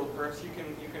that article. Perhaps you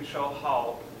can show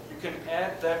how. You can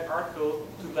add that article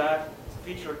to that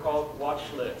feature called watch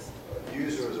list.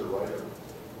 User is a writer.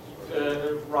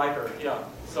 Writer, yeah.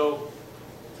 So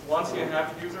once you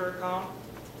have a user account,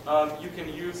 you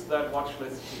can use that watch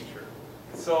list feature.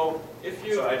 So if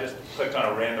you... So I just clicked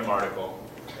on a random article,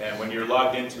 and when you're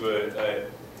logged into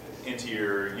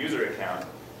your user account,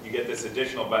 you get this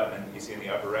additional button you see in the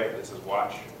upper right that says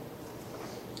watch.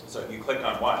 So if you click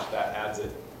on watch, that adds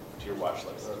it to your watch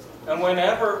list. And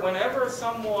whenever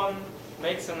someone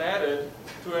makes an edit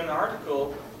to an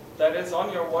article that is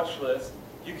on your watch list,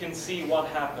 you can see what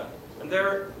happened. And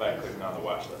there, By clicking on the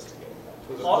watch list to get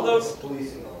that. all those,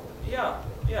 policing all yeah,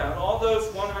 and all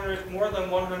those more than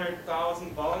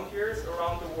 100,000 volunteers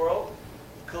around the world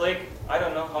click, I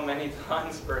don't know how many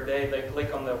times per day they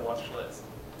click on their watch list.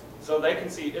 So they can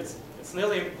see it's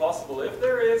nearly impossible. If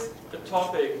there is a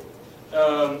topic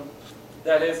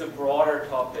that is a broader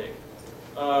topic,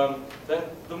 then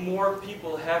the more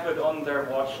people have it on their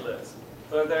watch list.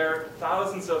 So there are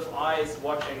thousands of eyes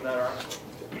watching that article.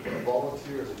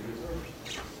 Volunteer as a user?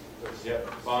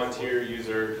 Yep, volunteer,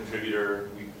 user, contributor,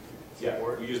 we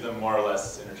use them more or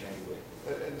less interchangeably.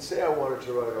 And say I wanted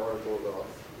to write an article about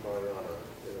Mariana,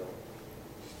 you know,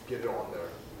 just get it on there,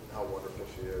 how wonderful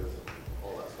she is, and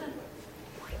all that sort of thing.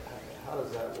 How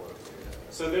does that work?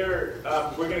 So there,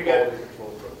 we're going to get,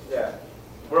 yeah,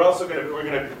 we're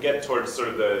going to get towards sort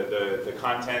of the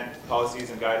content policies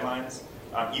and guidelines.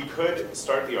 You could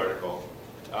start the article,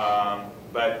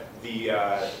 but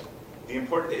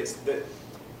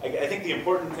I think the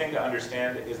important thing to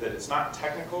understand is that it's not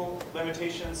technical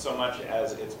limitations so much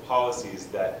as it's policies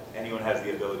that anyone has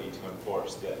the ability to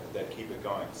enforce that keep it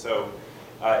going. So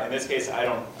in this case, I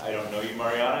don't know you,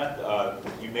 Mariana.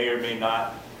 You may or may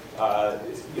not.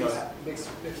 Mixed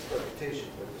reputation,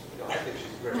 but I think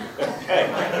she's great. Okay.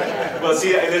 Well,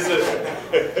 see, this is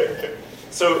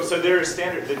so there is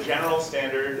standard. The general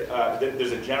standard.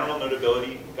 There's a general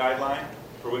notability guideline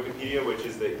for Wikipedia, which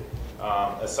is that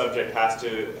a subject has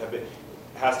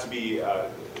to be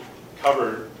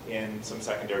covered in some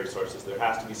secondary sources. There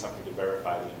has to be something to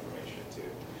verify the information too.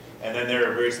 And then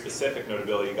there are very specific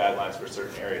notability guidelines for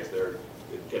certain areas.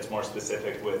 It gets more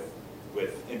specific with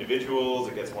individuals.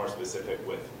 It gets more specific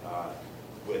with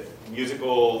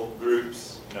musical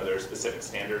groups. You know, there are specific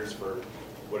standards for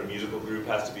what a musical group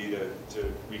has to be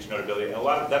to reach notability. And a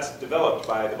lot of that's developed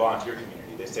by the volunteer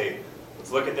community. They say, let's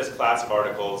look at this class of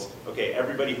articles. Okay,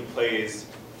 everybody who plays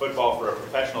football for a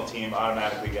professional team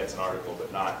automatically gets an article,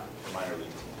 but not a minor league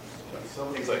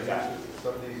team. Things like that.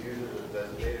 Some of these users are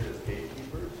designated as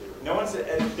gatekeepers? Or? No one's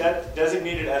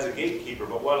designated as a gatekeeper,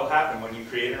 but what will happen when you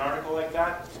create an article like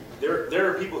that, there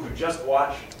are people who just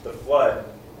watched the flood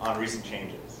on recent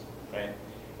changes, right?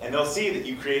 And they'll see that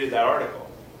you created that article.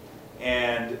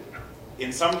 And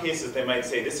in some cases, they might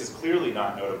say, this is clearly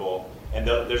not notable, and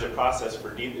there's a process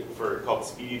called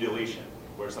speedy deletion,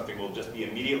 where something will just be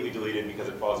immediately deleted because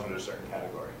it falls into a certain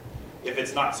category. If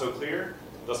it's not so clear,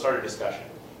 they'll start a discussion.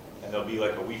 And there'll be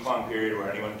like a week-long period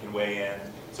where anyone can weigh in.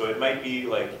 So it might be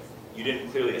like you didn't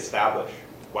clearly establish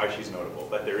why she's notable,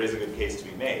 but there is a good case to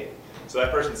be made. So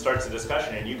that person starts a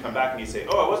discussion, and you come back and you say,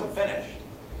 oh, I wasn't finished.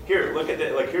 Here, look at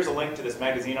that. Like, here's a link to this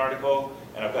magazine article,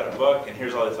 and I've got a book, and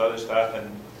here's all this other stuff.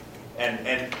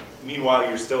 And meanwhile,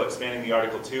 you're still expanding the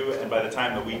article too, and by the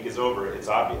time the week is over, it's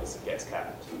obvious it gets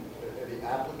capped. And the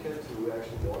applicant who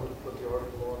actually wanted to put the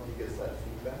article on, he gets that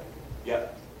feedback?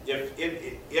 Yep.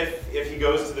 If he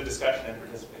goes to the discussion and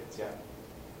participates, yeah.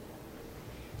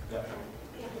 Yeah.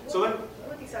 So then,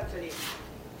 what is actually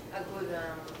a good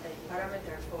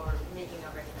parameter for making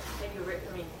a reference? Can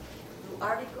you, do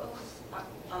articles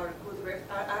are good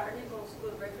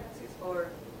references, or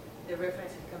the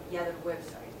references can be other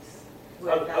websites?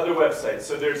 Other websites.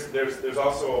 So there's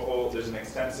also there's an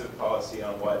extensive policy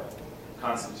on what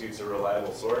constitutes a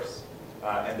reliable source,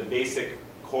 and the basic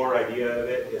core idea of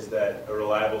it is that a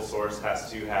reliable source has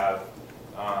to have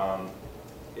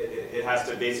it has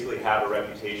to basically have a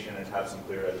reputation and have some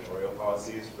clear editorial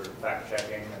policies for fact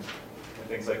checking and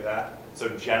things like that. So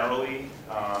generally,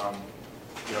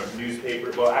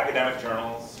 academic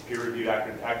journals, peer-reviewed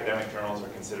academic journals are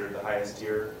considered the highest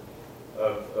tier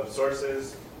of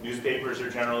sources. Newspapers are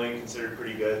generally considered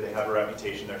pretty good. They have a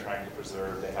reputation they're trying to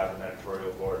preserve. They have an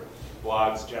editorial board.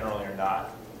 Blogs generally are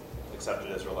not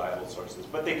accepted as reliable sources,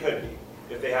 but they could be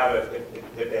if they have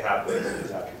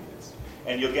these attributes.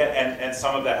 And you'll get and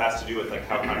some of that has to do with like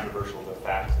how controversial the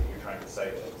fact that you're trying to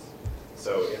cite is.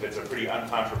 So if it's a pretty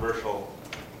uncontroversial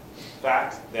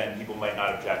fact, then people might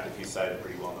not object if you cite a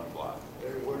pretty well-known blog.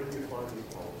 Where do you find these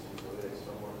policies?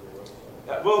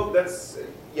 Well, that's,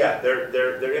 yeah,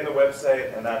 they're in the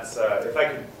website, and that's, if I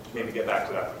could maybe get back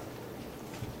to that one.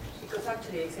 Because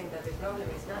actually I think that the problem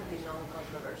is not the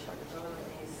non-controversial, the problem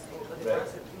is the Right.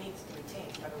 ones that needs to be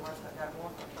changed are the ones that are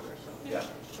more controversial. Yeah.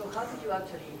 So how do you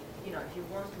actually, if you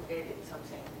want to edit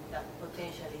something that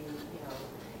potentially,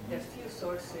 there's few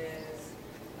sources,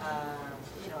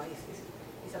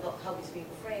 it's about how it's being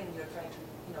framed, you're trying to,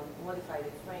 modify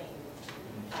the frame.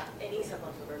 It is a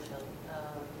controversial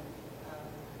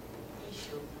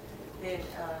issue. Then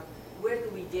where do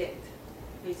we get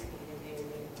basically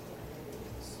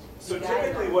So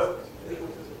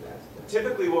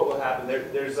typically what will happen,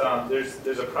 there's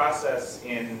a process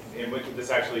in Wiki, this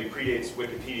actually predates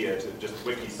Wikipedia to just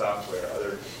wiki software,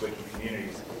 other wiki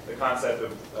communities, the concept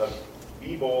of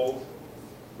be bold,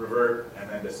 revert, and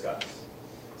then discuss.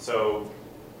 So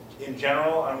in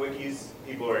general on wikis,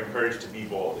 people are encouraged to be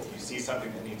bold. If you see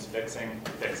something that needs fixing,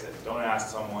 fix it. Don't ask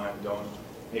someone, don't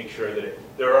make sure that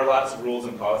there are lots of rules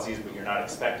and policies, but you're not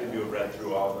expected to have read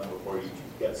through all of them before you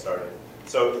get started.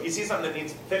 So if you see something that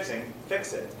needs fixing,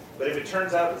 fix it. But if it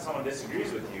turns out that someone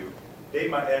disagrees with you, they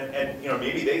might, and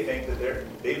maybe they think that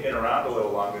they've been around a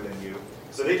little longer than you,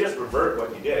 so they just revert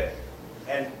what you did.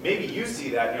 And maybe you see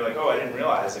that and you're like, oh, I didn't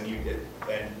realize, and you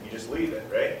just leave it,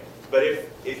 right? But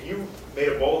if you made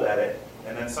a bold edit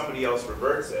and then somebody else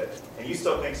reverts it, and you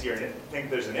still think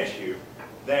there's an issue,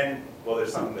 then, well,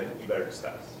 there's something that you better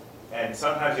discuss. And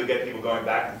sometimes you'll get people going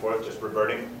back and forth, just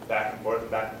reverting back and forth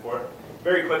and back and forth.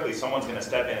 Very quickly, someone's going to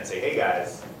step in and say, hey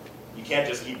guys, you can't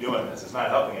just keep doing this. It's not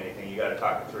helping anything. You got to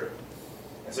talk it through.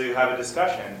 And so you have a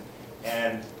discussion,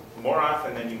 and more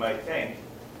often than you might think,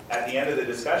 at the end of the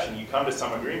discussion, you come to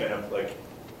some agreement of like,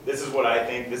 this is what I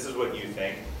think, this is what you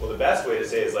think. Well, the best way to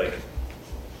say is like,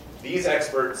 these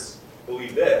experts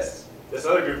believe this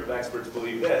other group of experts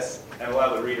believe this, and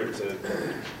allow the reader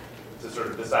to sort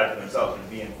of decide for themselves and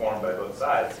be informed by both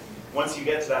sides. Once you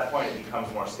get to that point, it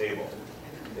becomes more stable.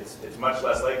 It's much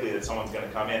less likely that someone's going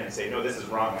to come in and say, no, this is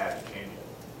wrong, I have to change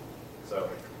it. So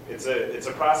it's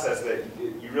a process that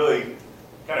you really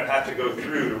kind of have to go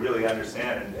through to really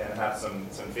understand and have some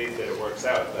faith that it works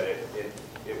out, but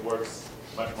it works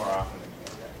much more often than you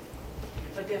think.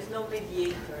 But there's no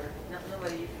mediator,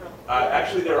 nobody from...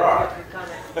 Actually, there are.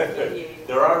 Mediate.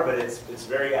 There are, but it's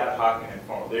very ad hoc and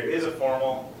informal. There is a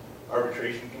formal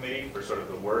arbitration committee for sort of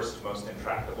the worst, most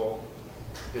intractable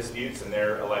disputes, and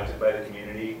they're elected by the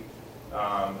community,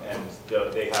 and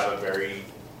they have a very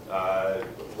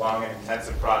long and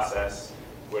intensive process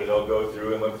where they'll go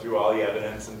through and look through all the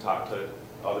evidence and talk to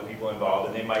all the people involved,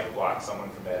 and they might block someone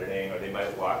from editing, or they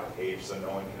might block a page so no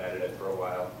one can edit it for a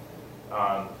while.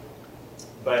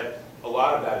 But a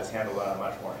lot of that is handled on a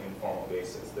much more informal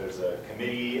basis. There's a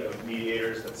committee of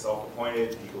mediators that's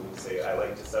self-appointed, people who say, I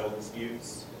like to settle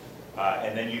disputes.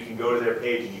 And then you can go to their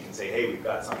page and you can say, hey, we've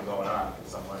got something going on. Can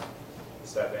someone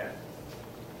step in?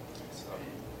 So.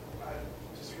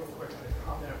 Just real quick, a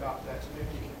comment about that.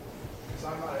 Maybe, because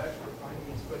I'm not an expert by any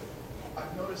means, but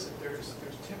I've noticed that there's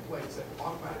templates that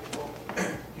automatically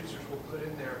users will put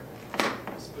in there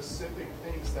specific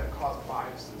things that cause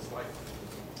biases, like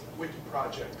wiki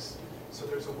projects. So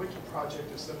there's a wiki project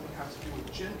if something has to do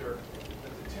with gender,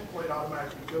 that the template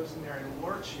automatically goes in there and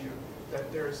alerts you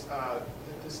that there's that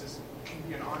this can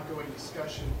be an ongoing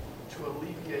discussion to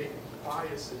alleviate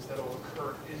biases that will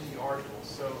occur in the article.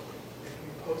 So if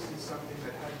you posted something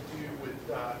that had to do with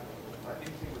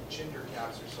anything with gender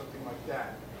gaps or something like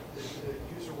that, the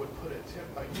user would put a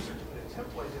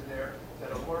template in there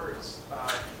that alerts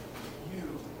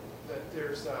you that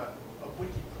there's a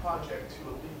wiki project to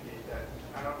alleviate that.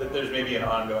 I don't know that there's maybe an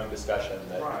ongoing discussion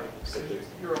that right. So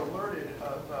you're alerted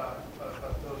of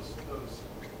those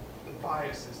the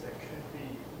biases that could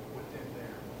be within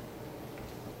there.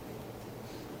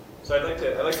 So I'd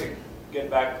like to get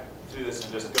back through this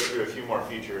and just go through a few more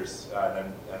features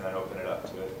and then open it up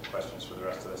to questions for the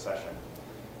rest of the session.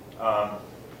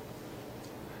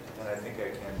 And I think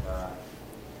I can.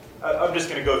 I'm just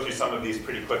going to go through some of these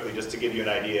pretty quickly just to give you an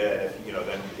idea, and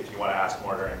if you want to ask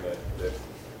more during the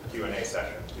Q&A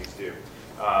session, please do.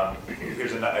 I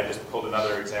just pulled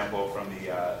another example from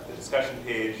the discussion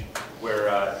page where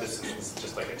this is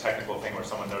just like a technical thing where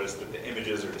someone noticed that the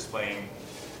images are displaying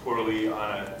poorly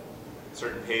on a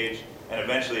certain page, and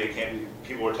eventually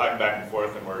people were talking back and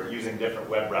forth and were using different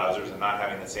web browsers and not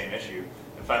having the same issue.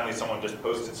 And finally someone just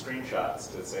posted screenshots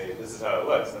to say, this is how it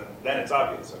looks, and then it's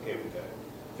obvious, okay, we've got to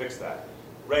fix that.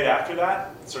 Right after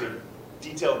that, sort of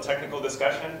detailed technical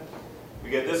discussion, we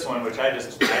get this one, which I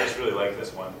just really like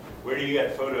this one. Where do you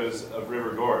get photos of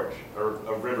River Gorge, or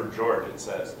of River George, it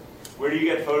says. Where do you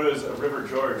get photos of River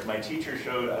George? My teacher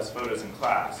showed us photos in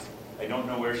class. I don't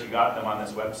know where she got them on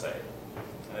this website.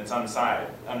 And it's unsigned.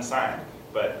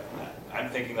 But I'm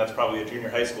thinking that's probably a junior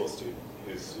high school student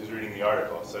who's reading the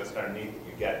article. So it's kind of neat that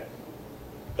you get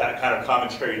that kind of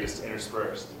commentary just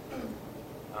interspersed.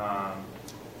 Let's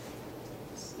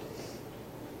see.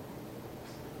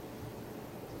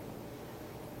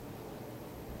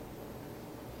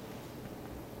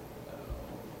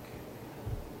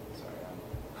 Sorry,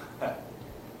 I'm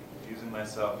confusing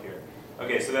myself here.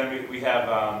 Okay, so then we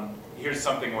have, here's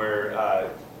something where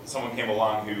someone came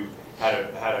along who had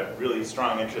a really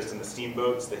strong interest in the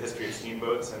steamboats, the history of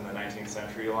steamboats in the 19th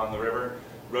century along the river,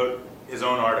 wrote his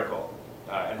own article,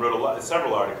 and wrote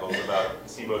several articles about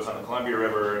steamboats on the Columbia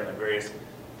River and various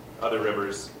other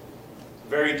rivers.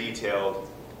 Very detailed.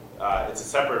 It's a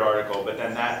separate article, but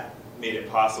then that made it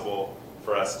possible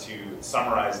for us to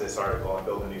summarize this article and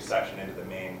build a new section into the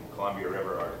main Columbia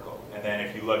River article. And then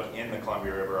if you look in the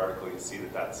Columbia River article, you see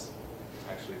that that's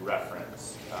actually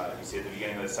referenced. You see at the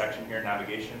beginning of the section here,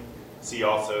 navigation. See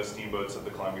also steamboats of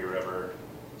the Columbia River,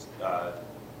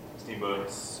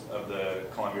 steamboats of the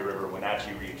Columbia River,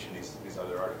 Wenatchee Reach, and these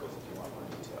other articles if you want more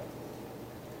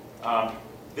detail.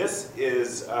 This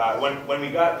is, when we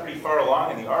got pretty far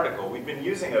along in the article, we've been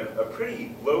using a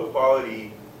pretty low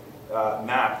quality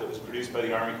map that was produced by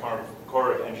the Army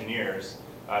Corps of Engineers.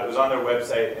 It was on their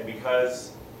website, and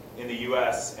because in the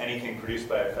US, anything produced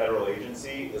by a federal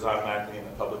agency is automatically in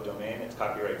the public domain, it's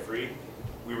copyright free.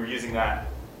 We were using that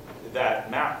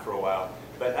map for a while.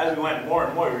 But as we went more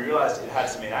and more, we realized it had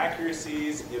some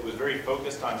inaccuracies. It was very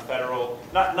focused on federal,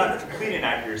 not complete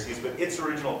inaccuracies, but its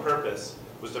original purpose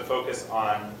was to focus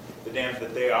on the dams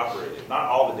that they operated, not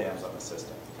all the dams on the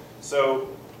system. So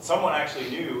someone actually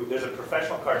knew, there's a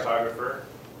professional cartographer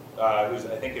who's,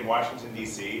 I think, in Washington,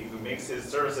 D.C., who makes his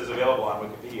services available on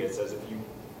Wikipedia. It says, if you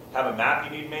have a map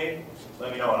you need made,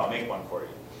 let me know and I'll make one for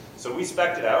you. So we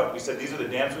spec'd it out. We said, these are the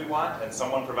dams we want, and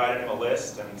someone provided him a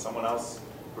list, and someone else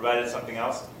provided something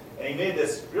else. And he made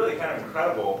this really kind of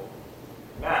incredible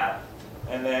map.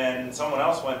 And then someone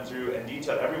else went through and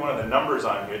detailed every one of the numbers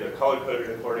on here. They're color-coded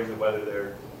according to whether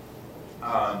they're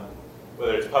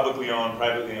whether it's publicly owned,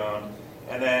 privately owned,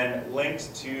 and then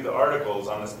linked to the articles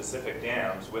on the specific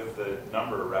dams with the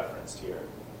number referenced here.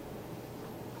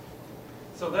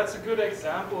 So that's a good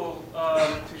example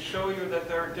to show you that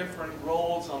there are different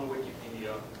roles on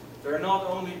Wikipedia. There are not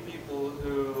only people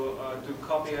who do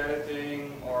copy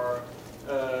editing or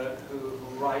who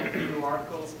write new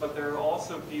articles, but there are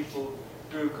also people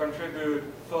who contribute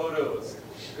photos,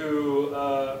 who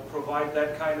provide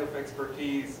that kind of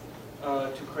expertise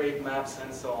to create maps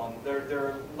and so on. There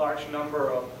are a large number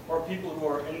of, or people who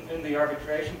are in the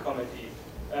arbitration committee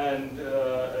and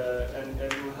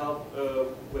who help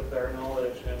with their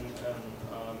knowledge and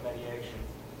mediation.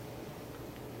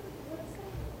 What's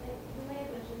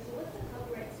the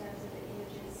copyright status of the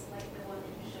images, like the one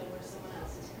that you show where someone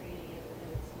else is creating it and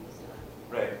it's used on?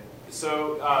 Right.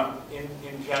 So in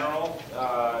general,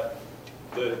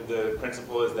 the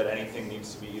principle is that anything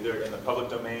needs to be either in the public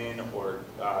domain or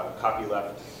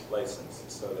copyleft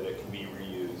licensed so that it can be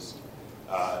reused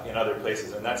in other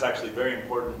places. And that's actually very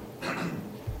important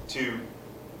to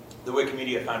the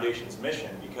Wikimedia Foundation's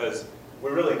mission, because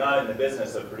we're really not in the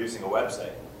business of producing a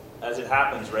website. As it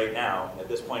happens right now, at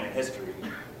this point in history,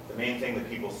 the main thing that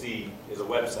people see is a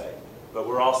website. But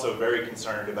we're also very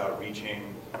concerned about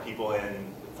reaching people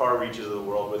in far reaches of the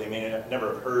world where they may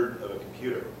never have heard of a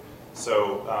computer.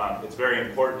 So it's very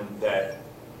important that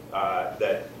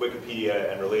that Wikipedia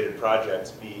and related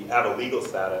projects have a legal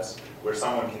status where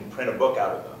someone can print a book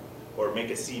out of them or make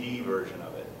a CD version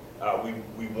of it.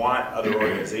 We want other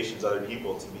organizations, other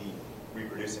people to be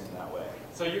reproducing in that way.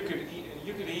 So you could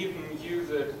even use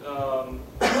it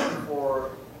for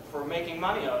making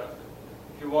money out of it.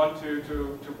 If you want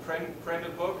to print a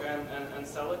book and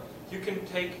sell it, you can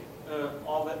take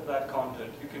all that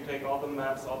content. You can take all the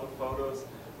maps, all the photos,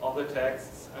 all the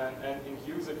texts, and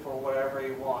use it for whatever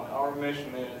you want. Our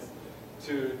mission is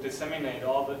to disseminate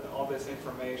all this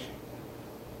information.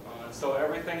 So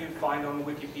everything you find on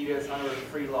Wikipedia is under a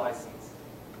free license.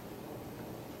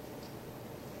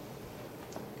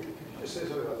 Could you just say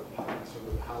something about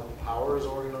how the power is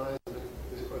organized?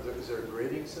 Is there a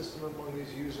grading system among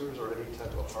these users, or any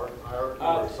type of hierarchy,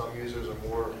 where some users are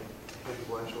more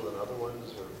influential than other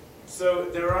ones? Or? So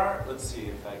there are, let's see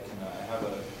if I can, I have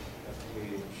a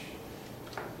page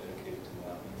dedicated to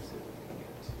that. Let me see if we can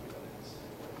get to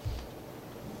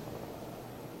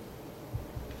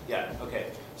it. Yeah, okay.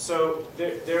 So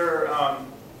there are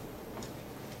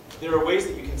ways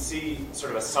that you can see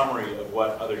sort of a summary of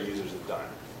what other users have done.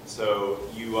 So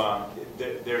you,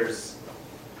 there's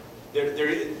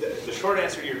The short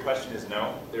answer to your question is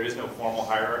no. There is no formal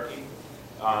hierarchy.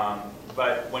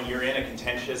 But when you're in a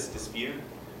contentious dispute,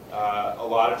 a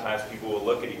lot of times people will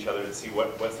look at each other to see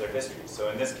what's their history. So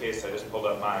in this case, I just pulled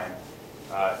up mine.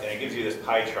 And it gives you this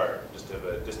pie chart, just of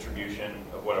a distribution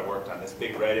of what I've worked on. This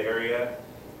big red area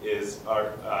is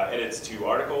edits to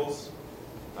articles.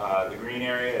 The green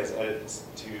area is edits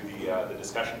to the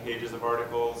discussion pages of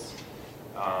articles.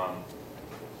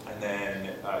 And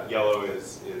then yellow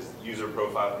is user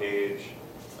profile page.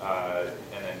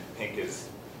 And then pink is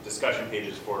discussion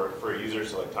pages for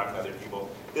users, so like talking to other people.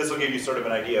 This will give you sort of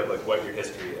an idea of like what your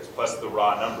history is, plus the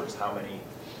raw numbers, how many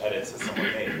edits has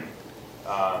someone made.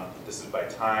 This is by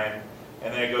time,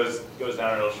 and then it goes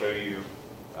down and it'll show you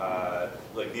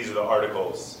like these are the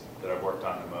articles that I've worked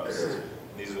on the most. And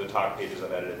these are the talk pages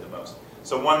I've edited the most.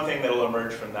 So one thing that will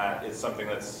emerge from that is something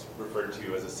that's referred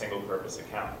to as a single-purpose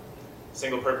account.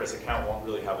 Single-purpose account won't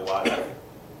really have a lot of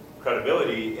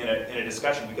credibility in a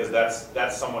discussion because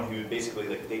that's someone who basically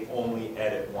like they only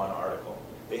edit one article.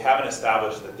 They haven't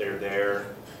established that they're there.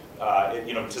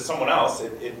 To someone else,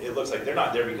 it looks like they're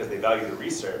not there because they value the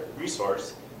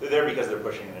resource. They're there because they're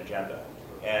pushing an agenda,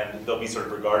 and they'll be sort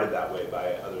of regarded that way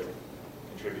by other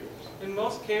contributors. In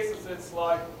most cases, it's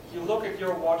like you look at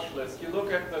your watch list, you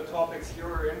look at the topics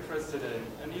you're interested in,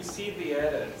 and you see the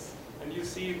edits, and you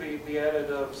see the edit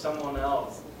of someone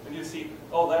else, and you see,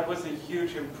 oh, that was a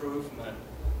huge improvement.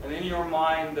 And in your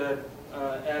mind, that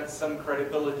adds some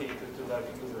credibility to that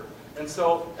user. And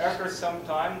so after some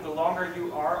time, the longer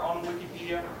you are on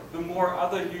Wikipedia, the more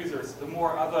other users, the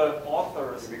more other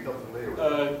authors You become familiar with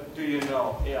it. do you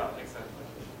know. Yeah, exactly.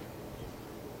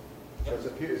 So it's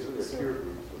really a peer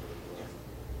group.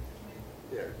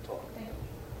 Yeah, talk. Thank you.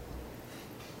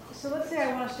 So let's say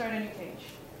I want to start a new page.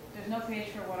 There's no page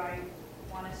for what I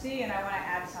want to see, and I want to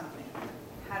add something.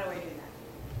 How do I do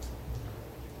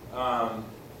that?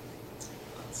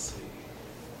 Let's see.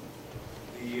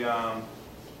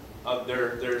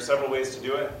 There are several ways to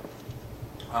do it,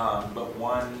 but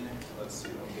one, let's see,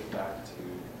 let me get back to,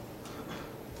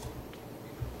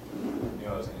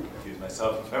 I was going to confuse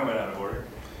myself if I went out of order.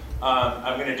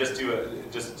 I'm going to just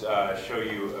show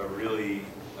you a really,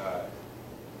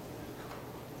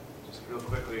 just real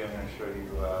quickly, I'm going to show you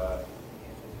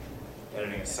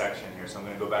editing a section here. So I'm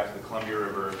going to go back to the Columbia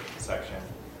River section,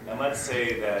 and let's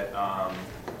say that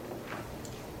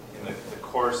in the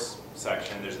course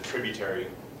section, there's a tributary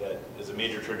that is a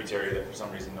major tributary that for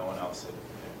some reason no one else had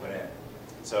put in.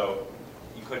 So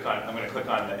you click on, I'm going to click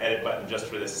on the edit button just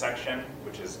for this section,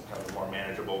 which is kind of a more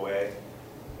manageable way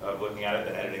of looking at it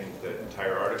than editing the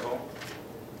entire article.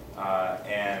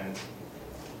 And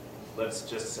let's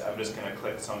just, I'm just going to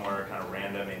click somewhere kind of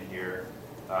random in here.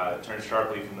 Turn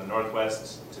sharply from the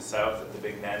northwest to south at the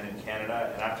Big Bend in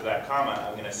Canada. And after that comma,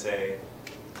 I'm going to say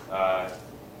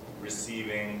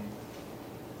receiving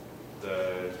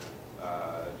the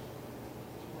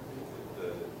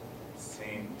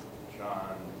St.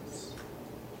 John's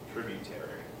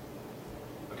tributary.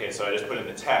 Okay, so I just put in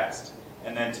the text.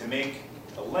 And then to make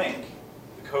a link,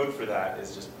 the code for that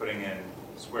is just putting in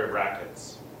square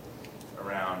brackets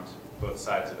around both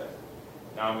sides of it.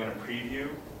 Now I'm going to preview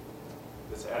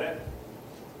this edit.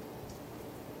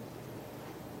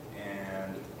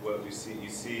 And what you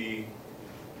see,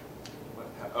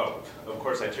 oh, of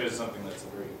course I chose something that's a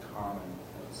very common,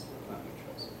 that's not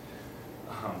a choice.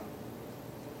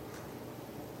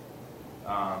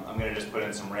 I'm going to just put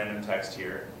in some random text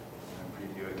here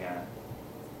and preview again.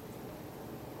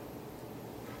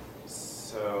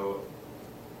 So,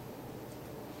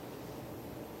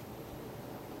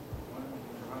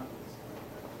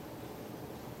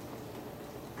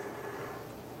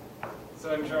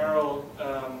 in general,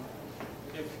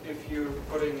 if you're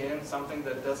putting in something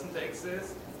that doesn't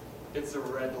exist, it's a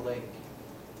red link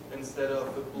instead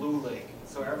of a blue link.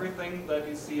 So everything that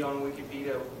you see on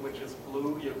Wikipedia which is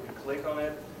blue, you can click on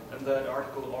it and that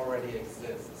article already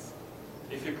exists.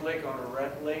 If you click on a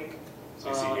red link, so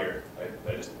you see here,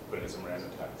 I just put in some random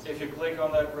text. If you click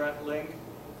on that red link,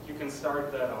 you can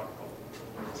start that article.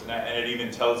 So now, and it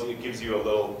even tells you, it gives you a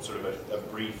little sort of a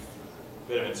brief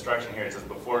bit of instruction here. It says,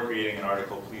 before creating an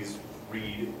article, please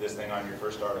read this thing on your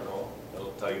first article.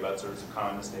 It'll tell you about sort of some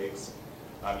common mistakes.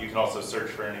 You can also search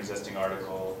for an existing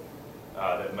article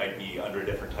that might be under a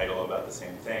different title about the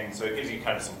same thing. So it gives you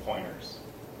kind of some pointers.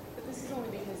 But this is only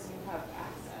because you have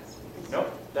access.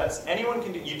 Nope, that's, anyone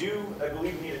can do, you do, I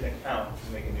believe, need an account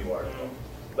to make a new article.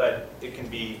 But it can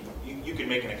be, you can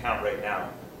make an account right now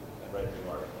and write a new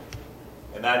article.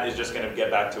 And that is just going to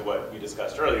get back to what we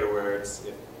discussed earlier, where it's,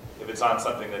 if it's on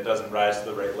something that doesn't rise to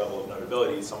the right level of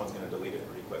notability, someone's going to delete it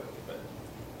pretty quickly.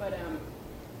 But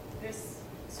this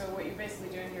So what you're basically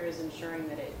doing here is ensuring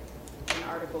that an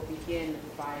article begin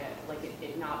by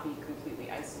it not be completely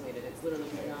isolated. It's literally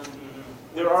begun.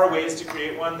 There are ways to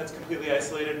create one that's completely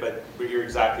isolated, but you're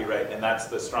exactly right, and that's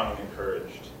the strongly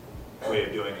encouraged way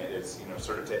of doing it, is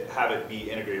sort of to have it be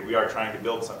integrated. We are trying to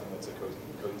build something that's a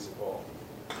cohesive whole.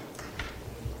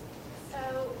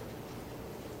 So,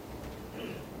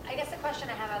 I guess the question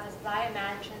I have on this is, I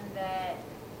imagine that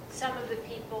some of the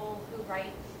people who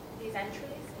write these entries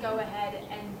go ahead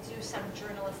and do some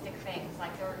journalistic things,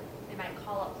 like they might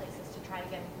call up places to try to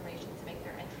get information to make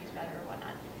their entries better or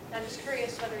whatnot. And I'm just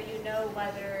curious whether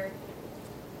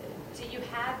do you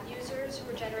have users who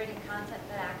are generating content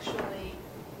that actually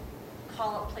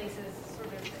call up places sort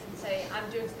of and say, I'm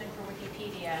doing something for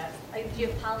Wikipedia? Like, do you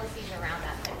have policies around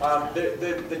that type of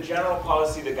stuff? The general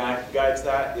policy that guides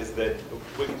that is that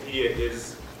Wikipedia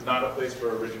is not a place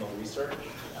for original research.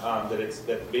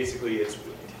 That basically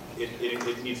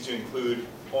it needs to include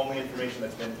only information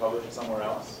that's been published somewhere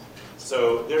else.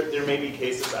 So there may be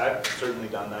cases, I've certainly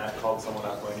done that, called someone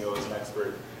up who I knew was an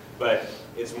expert, but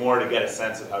it's more to get a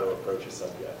sense of how to approach a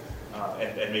subject,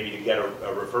 and maybe to get a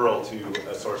referral to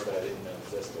a source that I didn't know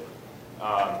existed.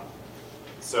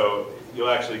 So you'll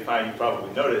actually find, you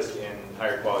probably noticed in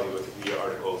higher quality Wikipedia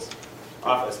articles,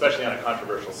 especially on a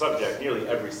controversial subject, nearly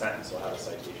every sentence will have a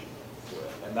citation to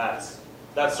it. And that's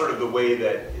sort of the way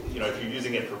that, if you're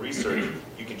using it for research,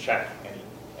 you can check any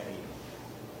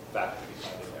fact that you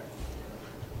find in there.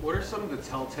 What are some of the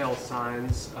telltale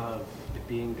signs of it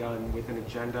being done with an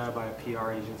agenda by a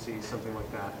PR agency, something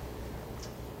like that?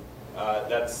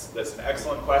 That's an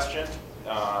excellent question.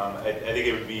 I think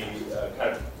it would be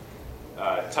kind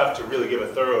of tough to really give a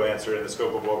thorough answer in the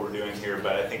scope of what we're doing here,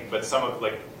 but some of,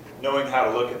 like, knowing how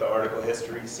to look at the article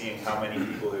history, seeing how many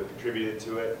people have contributed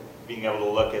to it, being able to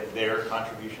look at their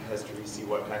contribution history, see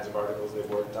what kinds of articles they've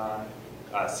worked on,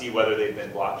 see whether they've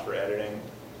been blocked for editing.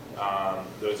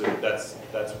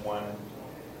 That's one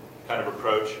kind of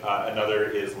approach. Another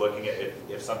is looking at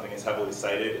if something is heavily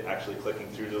cited, actually clicking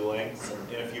through to the links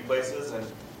in a few places and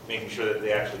making sure that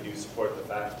they actually do support the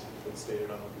fact that's stated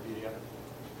on Wikipedia.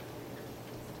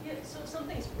 Yeah, so if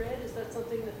something's read, is that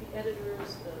something that the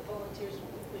editors, the volunteers will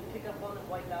quickly pick up on and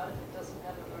wipe out if it doesn't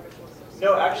have an article associated?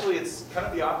 No, actually it's kind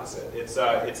of the opposite. It's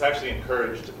actually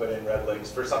encouraged to put in red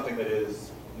links for something that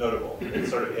is notable. It's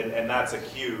sort of, and that's a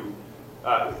cue.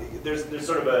 There's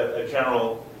sort of a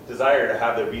general desire to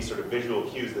have there be sort of visual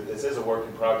cues that this is a work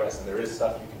in progress and there is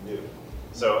stuff you can do.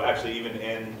 So actually, even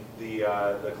in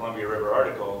the Columbia River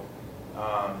article,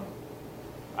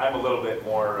 I'm a little bit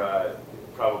more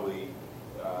probably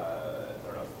I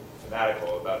don't know,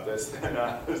 fanatical about this than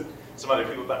some other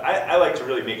people. But I like to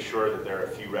really make sure that there are a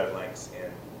few red links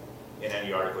in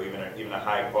any article, even a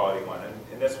high quality one. And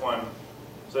in this one,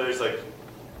 so there's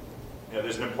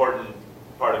there's an important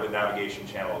part of the navigation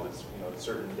channel that's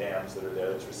certain dams that are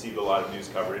there that's received a lot of news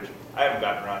coverage. I haven't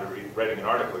gotten around to writing an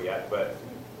article yet, but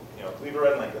leave a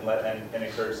red link and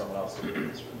encourage someone else to do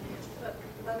this.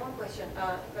 But one question,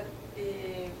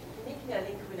 making a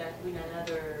link with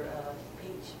another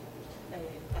page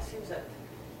assumes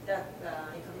that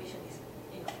information is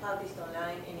published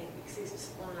online and it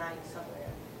exists online somewhere.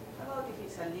 How about if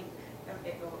it's a link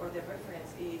or the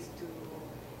reference is to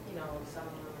some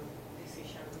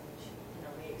decision which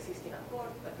may exist in a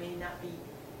court but may not be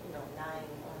lying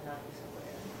online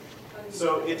somewhere?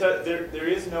 So there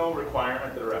is no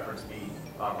requirement that a reference be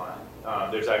online.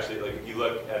 There's actually, like, if you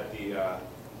look at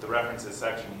the references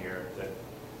section here,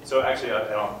 so actually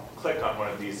I'll click on one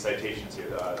of these citations here.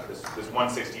 This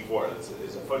 164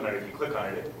 is a footnote. If you click on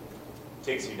it, it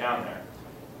takes you down there,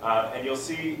 and you'll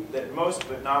see that most,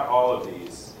 but not all of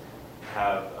these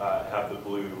have the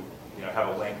blue, have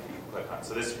a link that you can click on.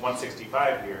 So this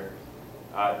 165 here,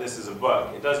 this is a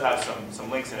book. It does have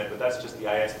some links in it, but that's just the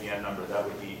ISBN number. That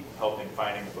would be helping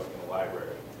finding the book in the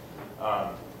library.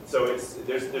 So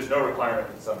there's no requirement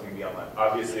that something be online.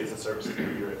 Obviously, it's a service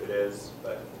contributor if it is,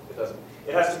 but it doesn't.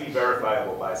 It has to be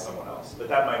verifiable by someone else. But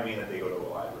that might mean that they go to a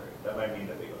library. That might mean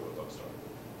that they go to a bookstore.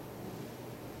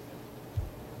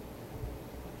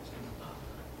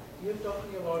 You're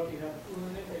talking about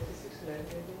 286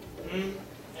 languages, and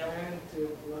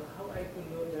how I could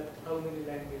know that how many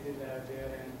languages are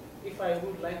there, and if I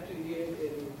would like to read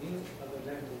any new other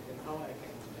language, then how I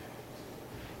can do that?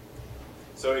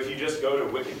 So if you just go to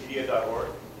wikipedia.org,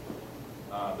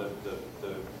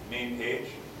 the main page,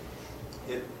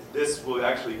 this will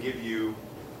actually give you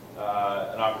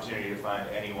an opportunity to find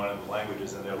any one of the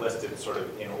languages, and they're listed sort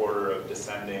of in order of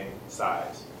descending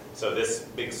size. So this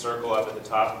big circle up at the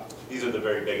top, these are the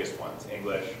very biggest ones: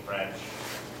 English, French,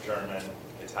 German,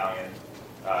 Italian.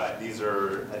 I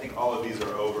think all of these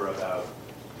are over about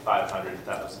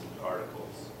 500,000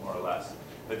 articles, more or less.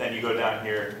 But then you go down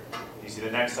here, you see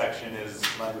the next section is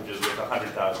languages with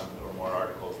 100,000 or more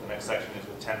articles. The next section is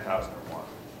with 10,000 or more.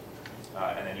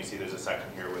 And then you see there's a section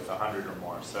here with 100 or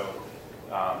more. So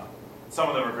some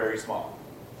of them are very small.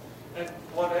 And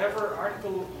whatever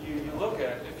article you look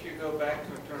at, if you go back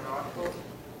to an article,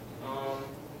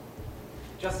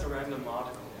 just a random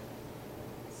article.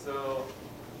 So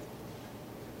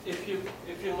if you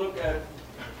look at,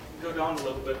 go down a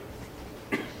little bit.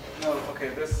 No, okay,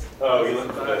 this. Oh, you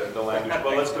look for the language.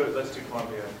 Well, let's do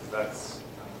Columbia, because that's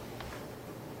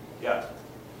yeah.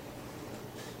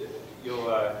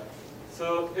 You'll.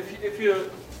 So if you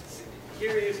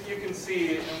here you can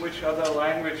see in which other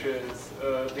languages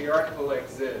the article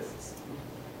exists.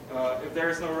 If there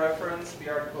is no reference, the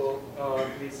article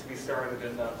needs to be started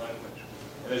in that language.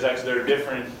 And there are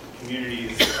different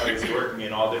communities obviously working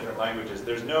in all different languages.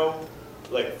 There's no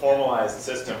like formalized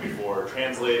system for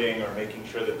translating or making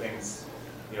sure that things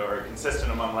are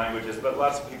consistent among languages, but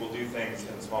lots of people do things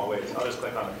in small ways. I'll just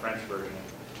click on the French version,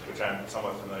 which I'm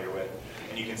somewhat familiar with,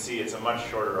 and you can see it's a much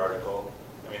shorter article.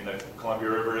 I mean, the Columbia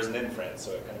River isn't in France,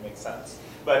 so it kind of makes sense.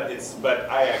 But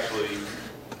I actually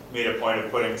made a point of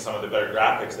putting some of the better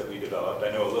graphics that we developed.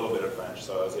 I know a little bit of French,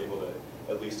 so I was able to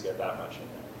at least get that much in there.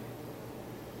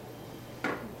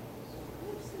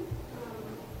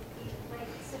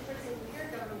 So for example, you're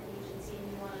a government agency and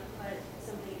you want to put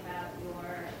something about your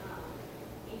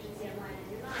agency online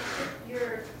and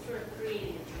you're sort of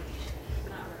creating information,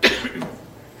 not running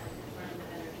the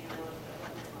energy or what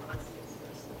my policy is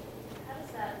first. How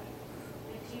does that,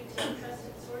 do you take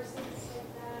trusted sources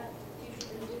like that? Do you treat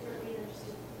them differently than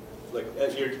just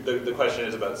the question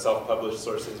is about self-published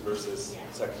sources versus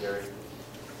secondary.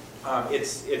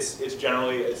 It's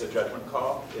generally a judgment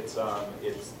call.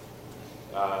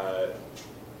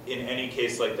 In any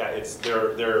case like that, there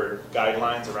are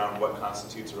guidelines around what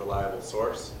constitutes a reliable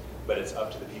source, but it's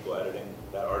up to the people editing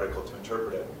that article to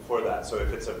interpret it for that. So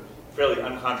if it's a fairly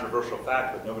uncontroversial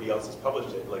fact but nobody else has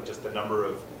published it, like just the number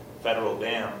of federal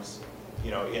dams,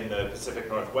 in the Pacific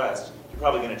Northwest, you're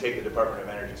probably going to take the Department of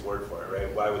Energy's word for it, right?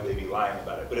 Why would they be lying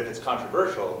about it? But if it's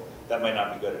controversial, that might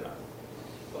not be good enough.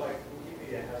 Like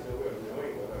Wikipedia has no way of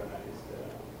knowing whether or not it's the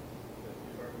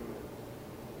Department of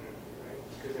Energy, right?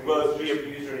 Because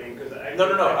username.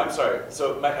 No. I'm sorry.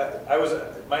 So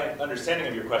my understanding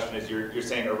of your question is you're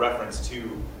saying a reference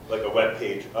to like a web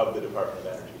page of the Department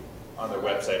of Energy on their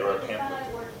website or a pamphlet.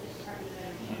 I work with the Department of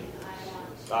Energy and I want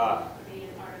to create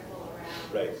an article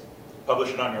around. Right.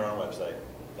 Publish it on your own website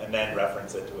and then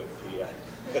reference it to Wikipedia.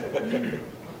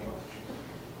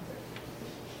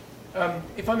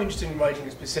 If I'm interested in writing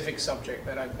a specific subject,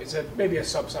 it's maybe a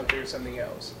sub-subject or something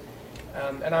else,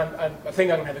 and I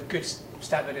think I'm going to have a good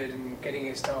stab at it and getting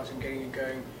it started and getting it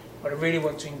going, but I really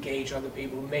want to engage other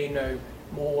people who may know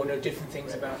more, know different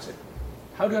things about it.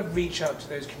 How do I reach out to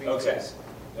those communities? Okay.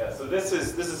 Yeah, so this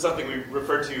is something we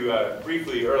referred to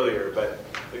briefly earlier, but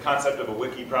the concept of a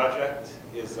wiki project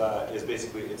is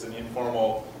basically, it's an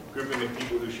informal grouping of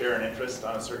people who share an interest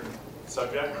on a certain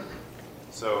subject.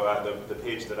 So the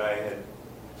page that I had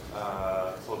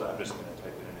pulled up, I'm just going to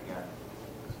type it in again.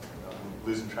 I'm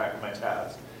losing track of my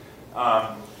tabs.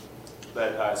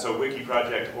 So Wiki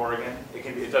Project Oregon,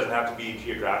 it doesn't have to be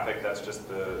geographic, that's just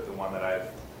the one that I've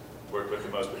worked with the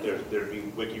most, but there'd be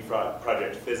Wiki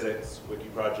Project Physics, Wiki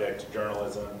Project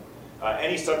Journalism,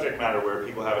 any subject matter where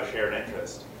people have a shared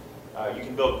interest. You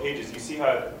can build pages. You see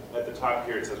how at the top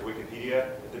here it says Wikipedia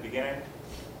at the beginning?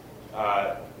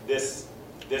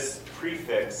 This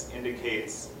prefix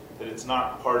indicates that it's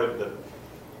not part of the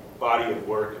body of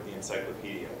work of the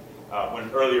encyclopedia.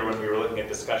 Earlier when we were looking at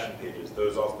discussion pages,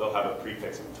 they'll have a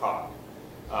prefix at the top.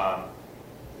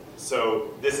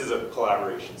 So this is a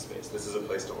collaboration space. This is a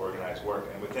place to organize work.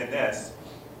 And within this,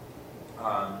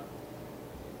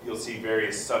 you'll see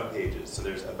various sub-pages. So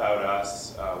there's About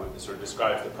Us, which sort of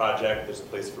describes the project. There's a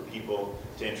place for people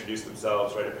to introduce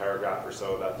themselves, write a paragraph or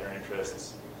so about their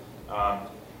interests.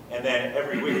 And then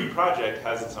every wiki project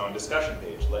has its own discussion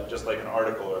page, just like an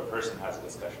article or a person has a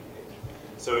discussion page.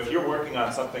 So if you're working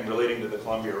on something relating to the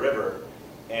Columbia River,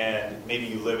 and maybe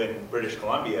you live in British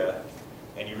Columbia,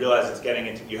 and you realize it's getting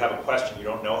into, you have a question, you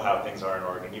don't know how things are in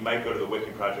Oregon, you might go to the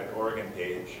Wiki Project Oregon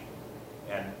page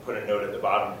and put a note at the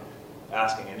bottom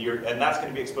asking, and that's going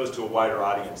to be exposed to a wider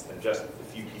audience than just the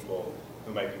few people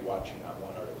who might be watching that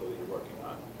one article that you're working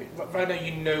on. Right now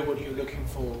you know what you're looking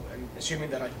for, and assuming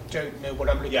that I don't know what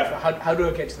I'm looking for, how do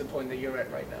I get to the point that you're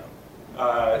at right now?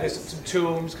 There's some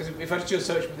tools, because if I just do a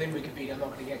search within Wikipedia, I'm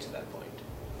not going to get to that point,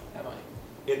 am I?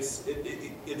 It's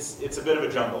a bit of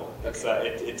a jungle.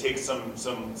 It takes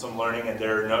some learning, and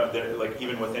there like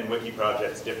even within wiki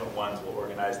projects, different ones will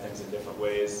organize things in different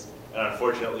ways. And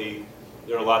unfortunately,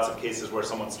 there are lots of cases where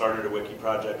someone started a wiki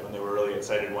project when they were really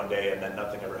excited one day, and then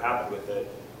nothing ever happened with it.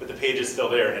 But the page is still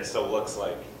there, and it still looks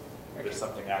like there's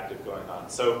something active going on.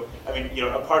 So, I mean, you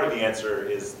know, a part of the answer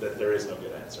is that there is no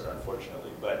good answer,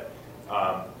 unfortunately. But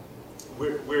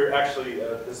we're actually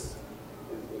this is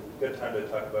a good time to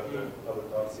talk about the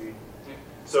public policy.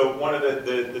 So one of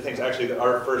the things, actually, that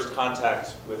our first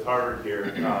contact with Harvard here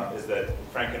is that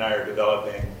Frank and I are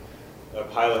developing a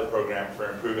pilot program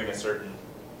for improving a certain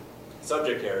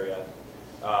subject area.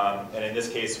 And in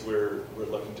this case, we're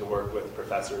looking to work with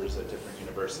professors at different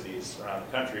universities around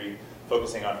the country,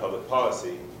 focusing on public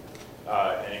policy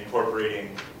and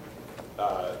incorporating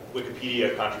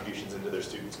Wikipedia contributions into their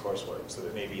students' coursework. So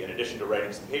that maybe in addition to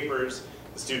writing some papers,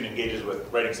 the student engages with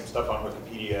writing some stuff on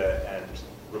Wikipedia and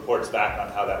reports back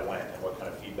on how that went and what kind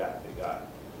of feedback they got.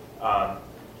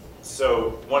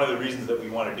 So one of the reasons that we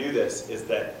want to do this is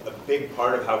that a big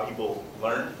part of how people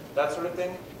learn that sort of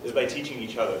thing is by teaching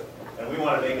each other. And we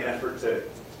want to make an effort to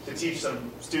teach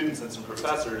some students and some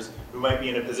professors who might be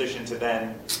in a position to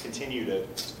then continue to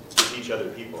teach other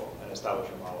people and establish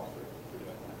a model for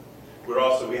doing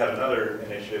that. We have another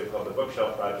initiative called the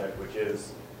Bookshelf Project, which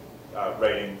is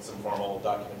writing some formal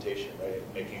documentation, right?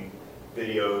 Making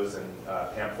videos and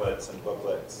pamphlets and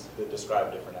booklets that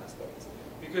describe different aspects.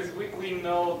 Because we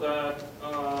know that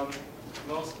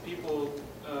most people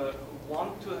who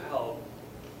want to help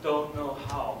don't know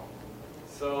how.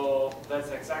 So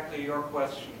that's exactly your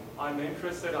question. I'm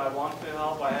interested, I want to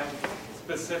help, I have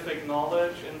specific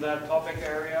knowledge in that topic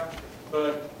area,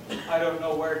 but I don't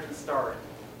know where to start.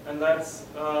 And that's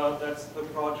the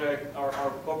project,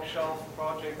 our Bookshelf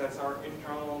project, that's our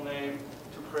internal name,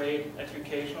 to create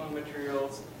educational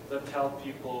materials that tell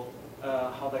people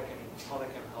how they can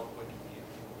help Wikipedia.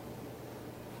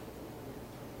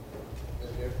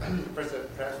 First,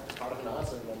 perhaps part of an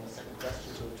answer, and then the second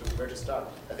question to where to start.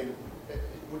 I think it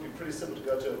would be pretty simple to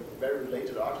go to a very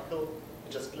related article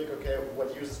and just click, okay,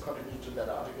 what users contributed to that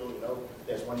article. You know,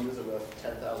 there's one user with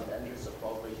 10,000 entries, so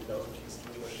probably he knows what he's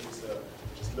doing or she's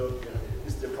just look, you know,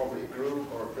 is there probably a group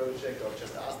or a project, or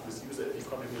just ask this user if he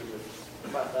contributed with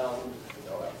 5,000, you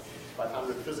know,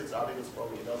 500 physics articles,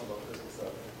 probably he knows about physics, so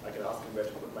I can ask him where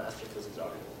to put my astrophysics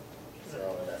article. So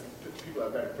people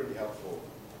are pretty helpful.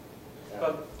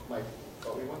 But I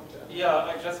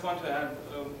just want to add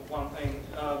one thing,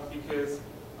 because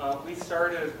we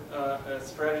started a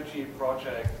strategy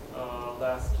project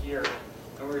last year,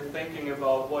 and we're thinking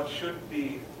about what should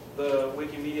be the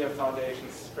Wikimedia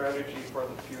Foundation's strategy for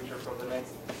the future, for the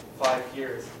next 5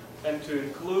 years, and to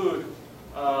include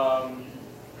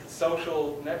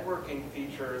social networking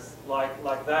features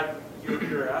like that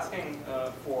you're asking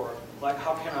for. Like,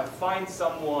 how can I find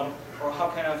someone, or how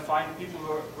can I find people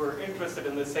who are interested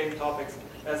in the same topics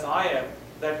as I am?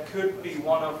 That could be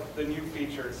one of the new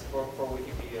features for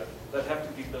Wikipedia that have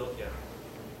to be built yet.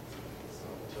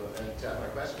 To answer my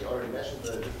question, you already mentioned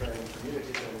the different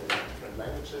communities and the different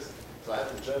languages. So I have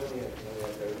in Germany, and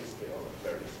very recently,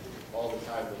 all the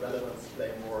time, the relevance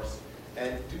playing wars.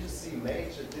 And do you see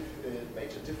major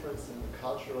difference in the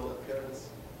cultural appearance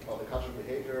or the cultural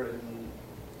behavior in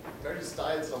various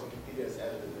styles of Wikipedia is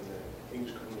edited in the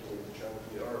English community, in the German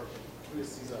community, or do you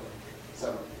see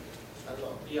some I don't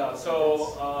know? Yeah,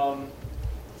 so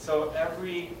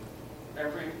every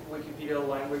Wikipedia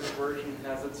language version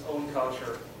has its own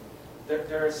culture.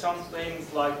 There are some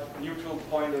things like neutral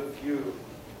point of view,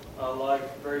 like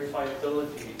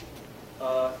verifiability,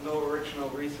 no original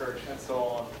research, and so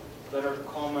on, that are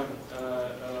common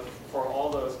for all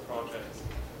those projects.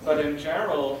 But in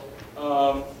general,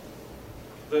 I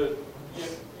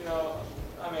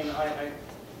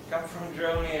come from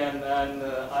Germany, and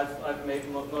I've made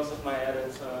most of my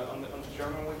edits on the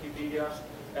German Wikipedia,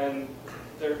 and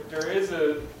there is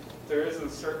a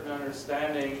certain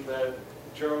understanding that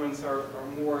Germans are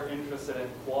more interested in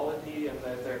quality, and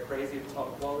that they're crazy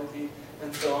about quality,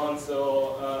 and so on.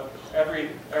 So every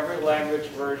language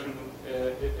version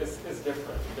is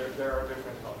different. There are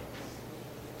different cultures.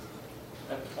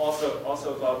 And also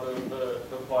about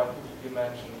the point you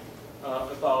mentioned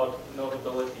about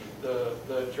notability.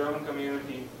 The German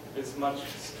community is much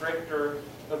stricter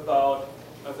about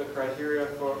the criteria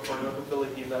for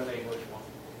notability than the English one.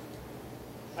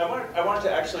 I wanted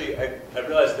to actually, I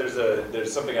realized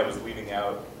there's something I was leaving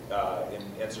out in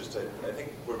answers to, I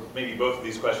think maybe both of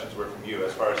these questions were from you,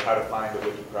 as far as how to find the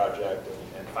wiki project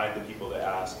and find the people to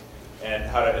ask, and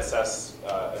how to assess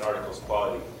an article's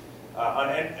quality. On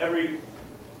every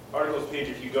articles page,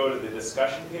 if you go to the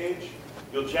discussion page,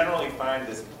 you'll generally find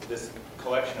this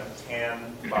collection of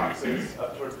tan boxes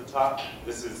up towards the top.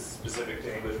 This is specific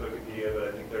to English Wikipedia, but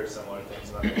I think there are similar things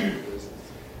in other languages.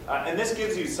 And this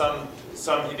gives you some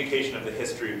indication of the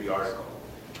history of the article.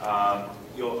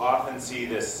 You'll often see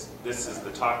this is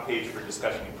the talk page for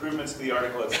discussing improvements to the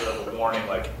article. It's sort of a warning,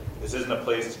 like, this isn't a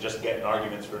place to just get in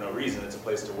arguments for no reason. It's a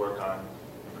place to work on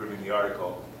improving the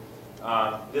article.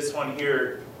 This one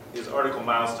here is article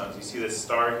milestones. You see this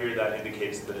star here, that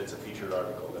indicates that it's a featured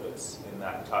article, that it's in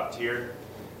that top tier.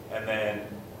 And then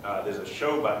there's a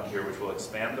show button here which will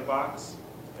expand the box.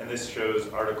 And this shows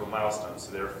article milestones.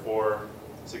 So there are 4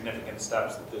 significant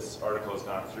steps that this article has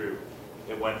gone through.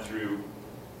 It went through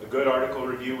a good article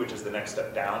review, which is the next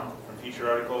step down from featured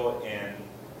article, in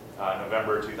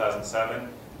November 2007.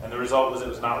 And the result was it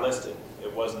was not listed.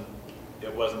 It wasn't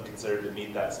considered to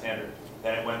meet that standard.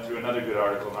 Then it went through another good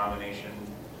article nomination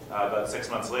about 6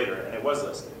 months later, and it was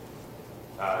listed.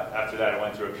 After that, it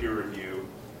went through a peer review,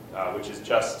 which is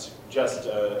just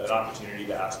an opportunity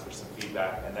to ask for some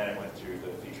feedback, and then it went through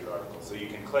the featured article. So you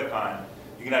can click on,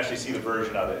 you can actually see the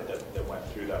version of it that went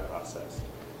through that process.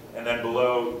 And then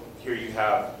below here you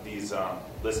have these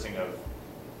listing of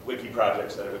wiki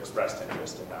projects that have expressed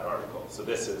interest in that article. So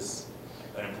this is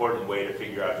an important way to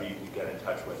figure out who you can get in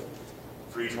touch with.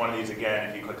 For each one of these, again,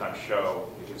 if you click on show,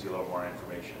 it gives you a little more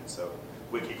information. So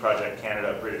Wiki Project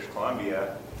Canada, British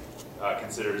Columbia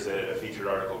considers it a featured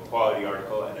article, quality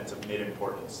article, and it's of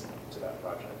mid-importance to that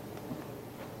project.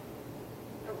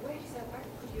 Where is that part?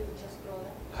 Could you just scroll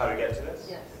down? How to get to this?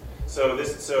 Yes.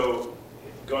 So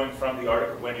going from the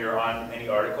article, when you're on any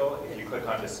article, if you click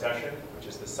on discussion, which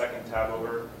is the second tab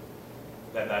over,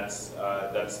 then that's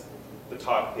the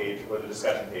talk page or the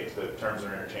discussion page. The terms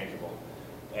are interchangeable,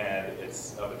 and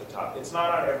it's up at the top. It's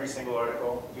not on every single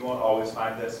article. You won't always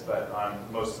find this, but on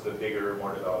most of the bigger,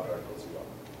 more developed articles, you will.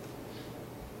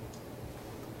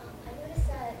 I noticed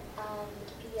that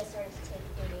Wikipedia started to take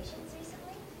donations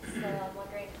recently, so I'm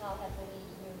wondering how heavily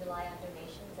you rely on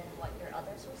donations and what your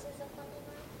other sources of funding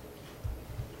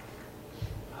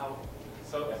are.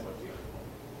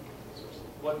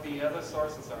 What the other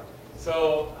sources are.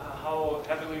 So how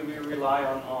heavily we rely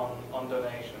on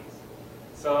donations.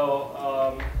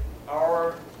 So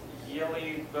our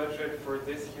yearly budget for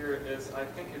this year is, I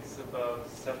think it's about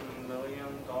 $7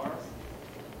 million.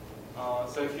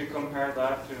 So if you compare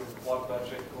that to what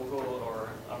budget Google or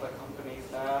other companies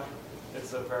have,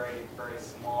 it's a very, very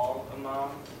small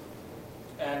amount.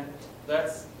 And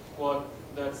that's the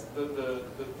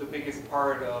biggest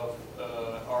part of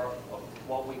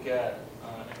what we get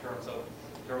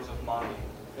in terms of money.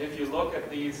 If you look at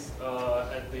these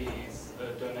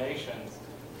donations,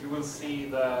 you will see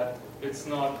that it's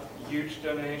not huge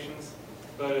donations,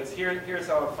 but it's here's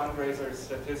our fundraiser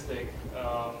statistic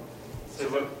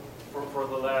for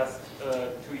the last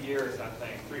 2 years, I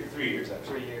think. 3 years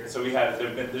actually. 3 years. So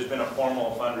there's been a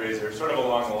formal fundraiser, sort of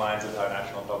along the lines of how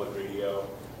National Public Radio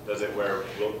does it, where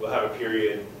we'll have a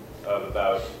period of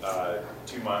about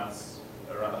 2 months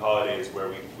around the holidays where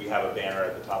we have a banner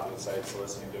at the top of the site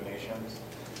soliciting donations.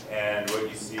 And what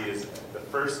you see is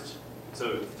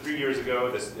so 3 years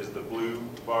ago, this is the blue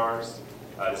bars.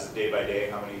 This is day by day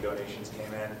how many donations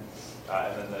came in.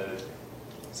 And then the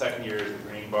second year is the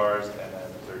green bars, and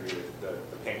then the third year,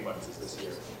 the pink ones is this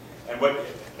year. And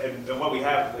what we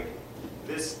have, like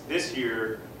this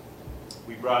year,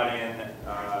 we brought in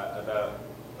about,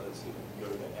 let's see, go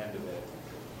to the end of it,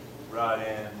 brought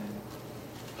in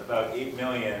about 8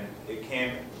 million. It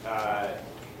came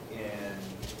in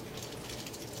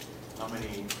how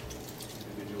many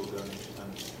individual donations?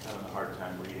 I'm having a hard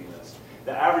time reading this.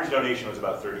 The average donation was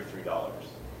about $33.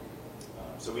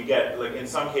 So we get, like in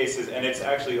some cases, and it's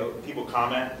actually, people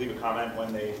leave a comment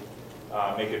when they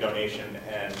make a donation,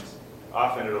 and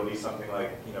often it'll be something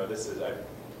like,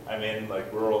 I'm in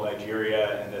like rural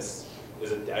Nigeria, and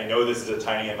I know this is a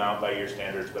tiny amount by your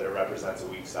standards, but it represents a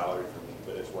week's salary for me,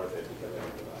 but it's worth it because I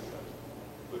think about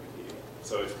Wikipedia.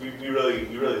 So we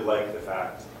really like the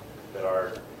fact that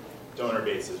our donor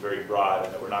base is very broad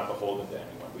and that we're not beholden to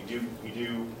anyone. We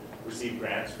do receive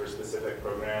grants for specific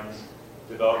programs,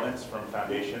 developments from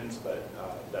foundations, but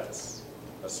that's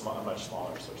a much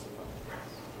smaller source of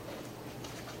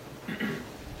funding.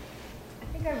 I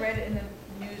think I read in the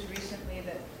news recently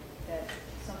that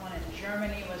someone in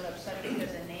Germany was upset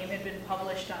because a name had been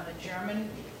published on the German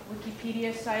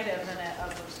Wikipedia site of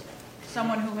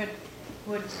someone who had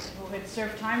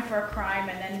served time for a crime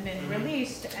and then been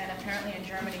released, and apparently in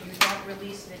Germany you don't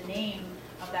release the name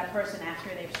of that person after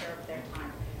they've served their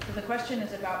time. So the question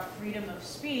is about freedom of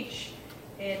speech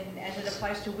as it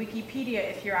applies to Wikipedia.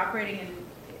 If you're operating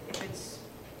if it's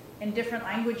in different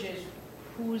languages,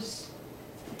 whose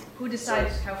Who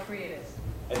decides how free it is?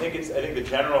 I think the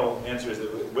general answer is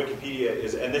that Wikipedia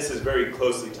is, and this is very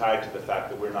closely tied to the fact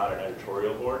that we're not an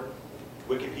editorial board.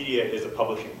 Wikipedia is a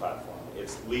publishing platform.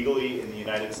 It's legally in the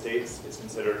United States, it's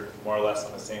considered more or less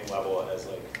on the same level as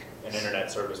like an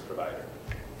internet service provider.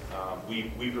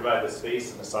 We provide the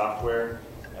space and the software,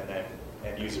 and then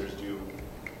end users do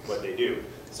what they do.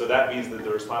 So that means that the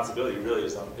responsibility really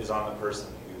is on the person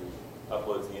who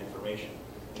uploads the information.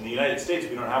 In the United States,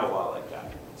 we don't have a law like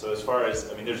that. So as far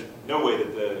as, I mean, there's no way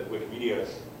that the Wikimedia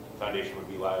Foundation would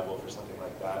be liable for something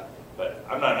like that. But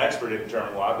I'm not an expert in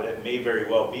German law, but it may very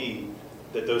well be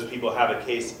that those people have a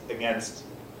case against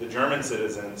the German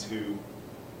citizens who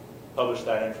publish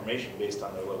that information based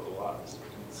on their local laws.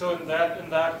 So in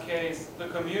that case, the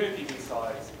community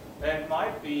decides. And it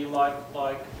might be like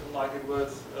it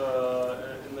was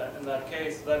in that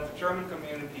case, that the German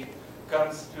community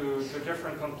comes to a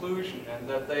different conclusion, and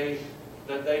that they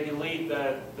delete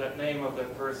that name of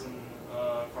that person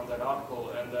from that article,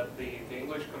 and that the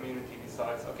English community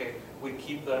decides, okay, we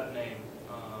keep that name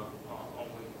on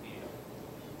Wikipedia.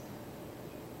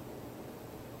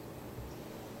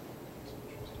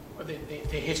 Well,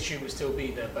 the history will still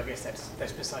be there, but I guess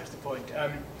that's besides the point.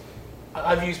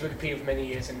 I've used Wikipedia for many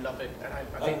years and love it, and I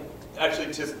think...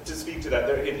 Actually, to speak to that,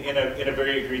 in a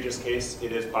very egregious case,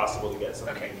 it is possible to get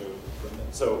something removed from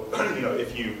it. So, you know,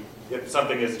 if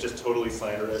something is just totally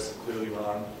slanderous and clearly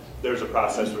wrong, there's a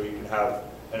process where you can have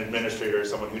an administrator or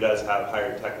someone who does have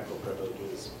higher technical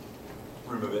privileges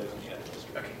remove it from the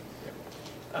administrator.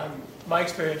 Okay. My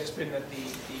experience has been that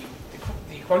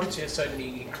the quantity has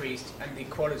certainly increased and the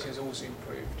quality has also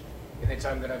improved in the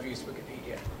time that I've used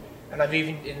Wikipedia. And I've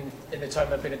even, in the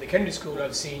time I've been at the Kennedy School,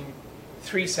 I've seen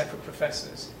 3 separate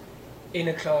professors in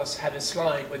a class have a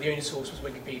slide where the only source was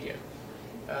Wikipedia.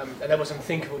 And that was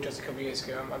unthinkable just a couple of years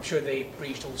ago. I'm sure they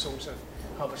breached all sorts of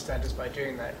Harvard standards by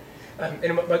doing that. And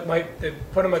the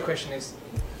point of my question is,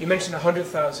 you mentioned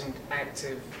 100,000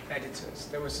 active editors.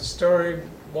 There was a story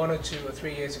 1 or 2 or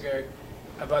 3 years ago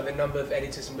about the number of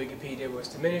editors in Wikipedia was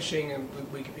diminishing and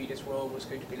Wikipedia's role was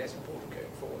going to be less important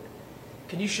going forward.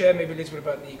 Can you share maybe a little bit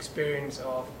about the experience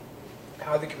of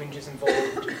how the community is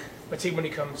involved, particularly when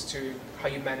it comes to how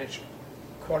you manage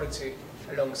quality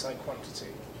alongside quantity?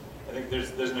 I think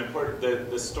there's an important,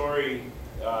 the story,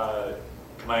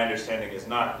 my understanding is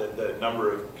not that the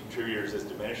number of contributors is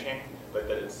diminishing, but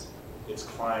that its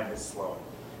climb is slowing.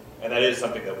 And that is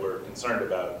something that we're concerned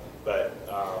about. But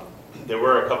there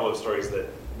were a couple of stories that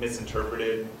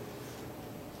misinterpreted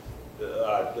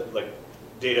like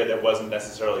data that wasn't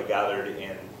necessarily gathered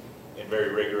in very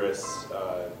rigorous,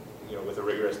 you know, with a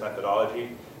rigorous methodology,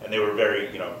 and they were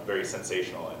very, you know, very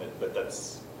sensational. But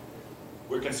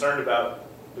we're concerned about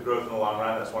the growth in the long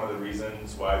run. That's one of the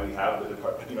reasons why we have the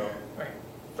department, you know,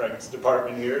 Frank's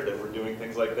department here, that we're doing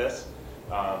things like this.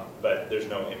 But there's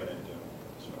no imminent doom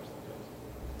as far as that goes.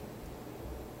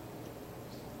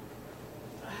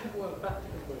 I have one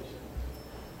practical question.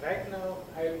 Right now,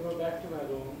 I go back to my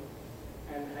room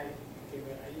and I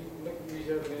use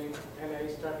your name and I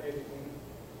start editing.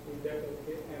 Is that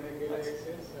okay? And I get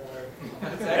access or?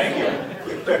 Thank you.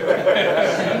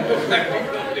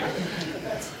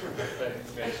 That's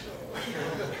professional.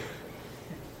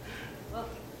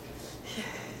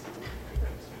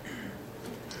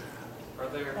 Are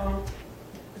there?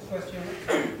 Question.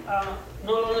 Not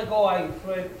long ago, I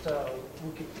read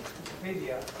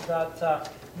Wikipedia that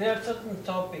there are certain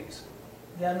topics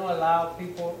they are not allowed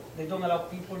people. They don't allow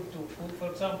people to put, for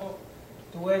example,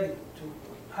 to edit, to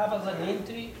have as an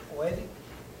entry or edit.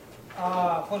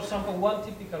 For example, one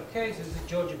typical case is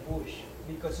George Bush,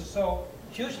 because it's so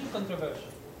hugely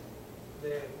controversial,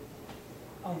 the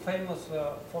unfamous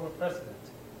former president.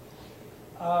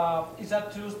 Is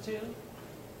that true still?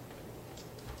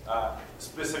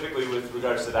 Specifically with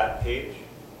regards to that page?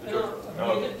 No,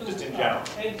 just in general.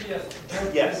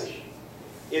 Yes.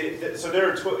 So there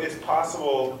are it's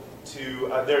possible to,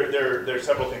 there are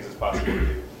several things it's possible to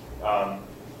do.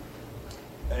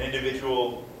 An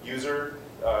individual user,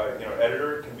 you know,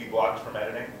 editor can be blocked from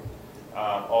editing.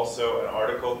 Also, an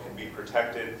article can be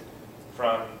protected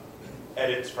from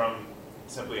edits from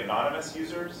simply anonymous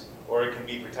users, or it can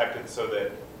be protected so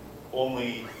that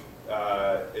only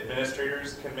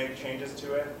administrators can make changes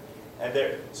to it. And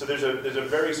so there's a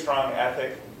very strong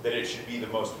ethic that it should be the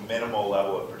most minimal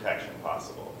level of protection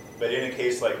possible. But in a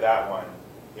case like that one,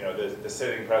 you know, the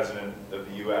sitting president of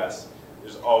the U.S.,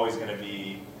 there's always going to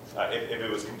be, if it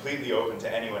was completely open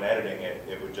to anyone editing it,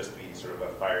 it would just be sort of a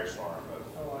firestorm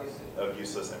of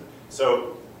useless.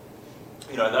 So,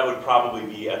 you know, that would probably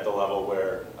be at the level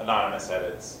where anonymous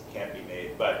edits can't be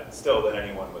made, but still that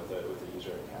anyone with a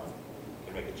user account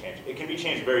can make a change. It can be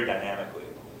changed very dynamically.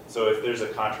 So if there's a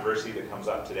controversy that comes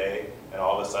up today and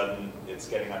all of a sudden it's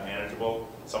getting unmanageable,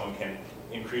 someone can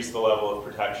increase the level of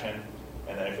protection,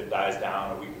 and then if it dies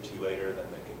down a week or two later, then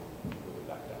they can move it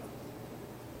back down.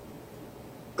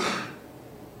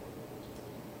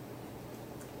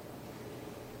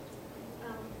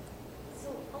 So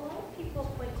a lot of people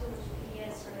point to Wikipedia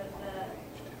as sort of the,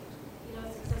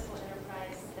 successful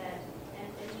enterprise that, and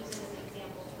use it as an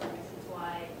example for reasons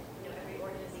why, every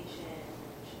organization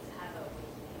should have a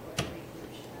wiki or every group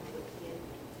should have a wiki. And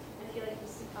I feel like you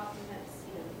oftentimes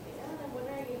see them say, I'm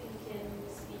wondering if you can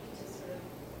speak to sort of, I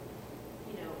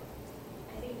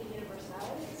think the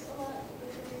universality is a lot of the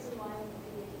reason why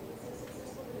Wikipedia can be so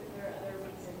successful, but if there are other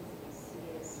reasons that you see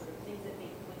as sort of things that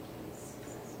make wikis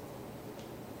successful.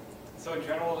 So in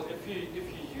general, if you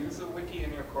use a wiki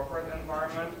in your corporate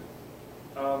environment,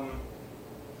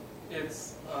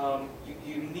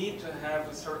 you need to have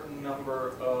a certain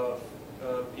number of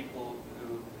people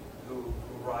who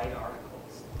write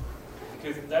articles,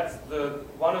 because that's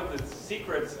one of the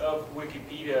secrets of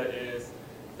Wikipedia is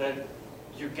that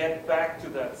you get back to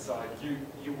that site.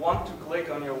 You want to click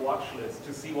on your watch list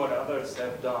to see what others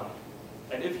have done,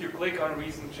 and if you click on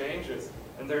recent changes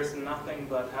and there's nothing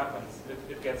that happens,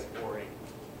 it gets boring.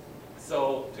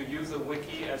 So to use a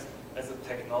wiki as a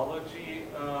technology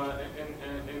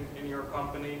in your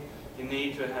company, you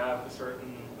need to have a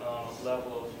certain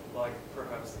level of, like,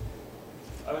 perhaps,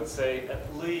 I would say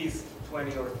at least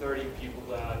 20 or 30 people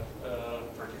that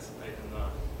participate in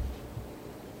that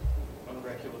on a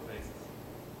regular basis.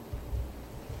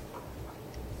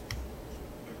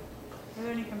 Are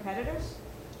there any competitors?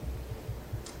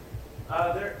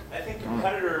 I think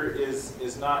competitor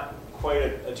is not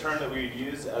quite a term that we would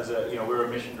use as we're a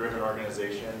mission-driven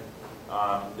organization.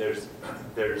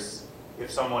 If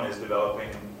someone is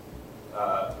developing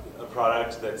a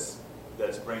product that's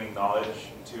bringing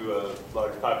knowledge to a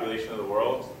large population of the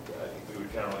world, I think we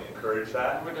would generally encourage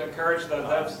that. We would encourage that.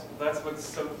 That's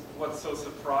what's so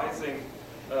surprising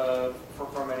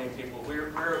for many people.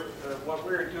 What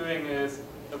we're doing is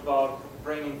about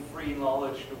bringing free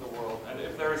knowledge to the world, and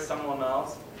if there is someone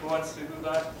else who wants to do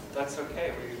that, that's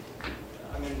okay.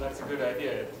 That's a good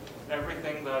idea.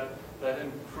 Everything that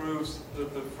improves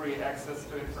the free access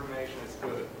to information is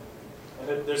good.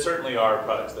 And there certainly are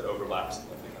products that overlap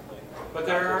significantly. But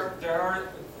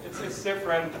it's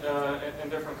different in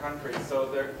different countries. So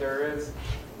there is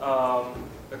a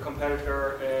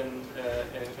competitor in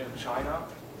China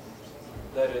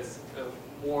that is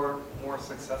more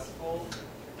successful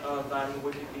than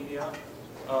Wikipedia,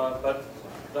 but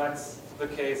that's the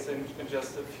case in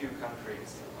just a few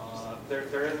countries.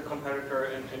 There is a competitor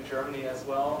in Germany as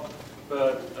well,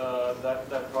 but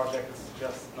that project is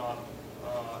just not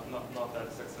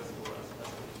that successful as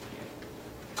Wikipedia.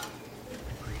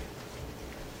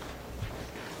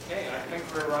 Okay, I think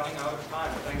we're running out of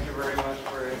time. Thank you very much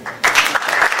for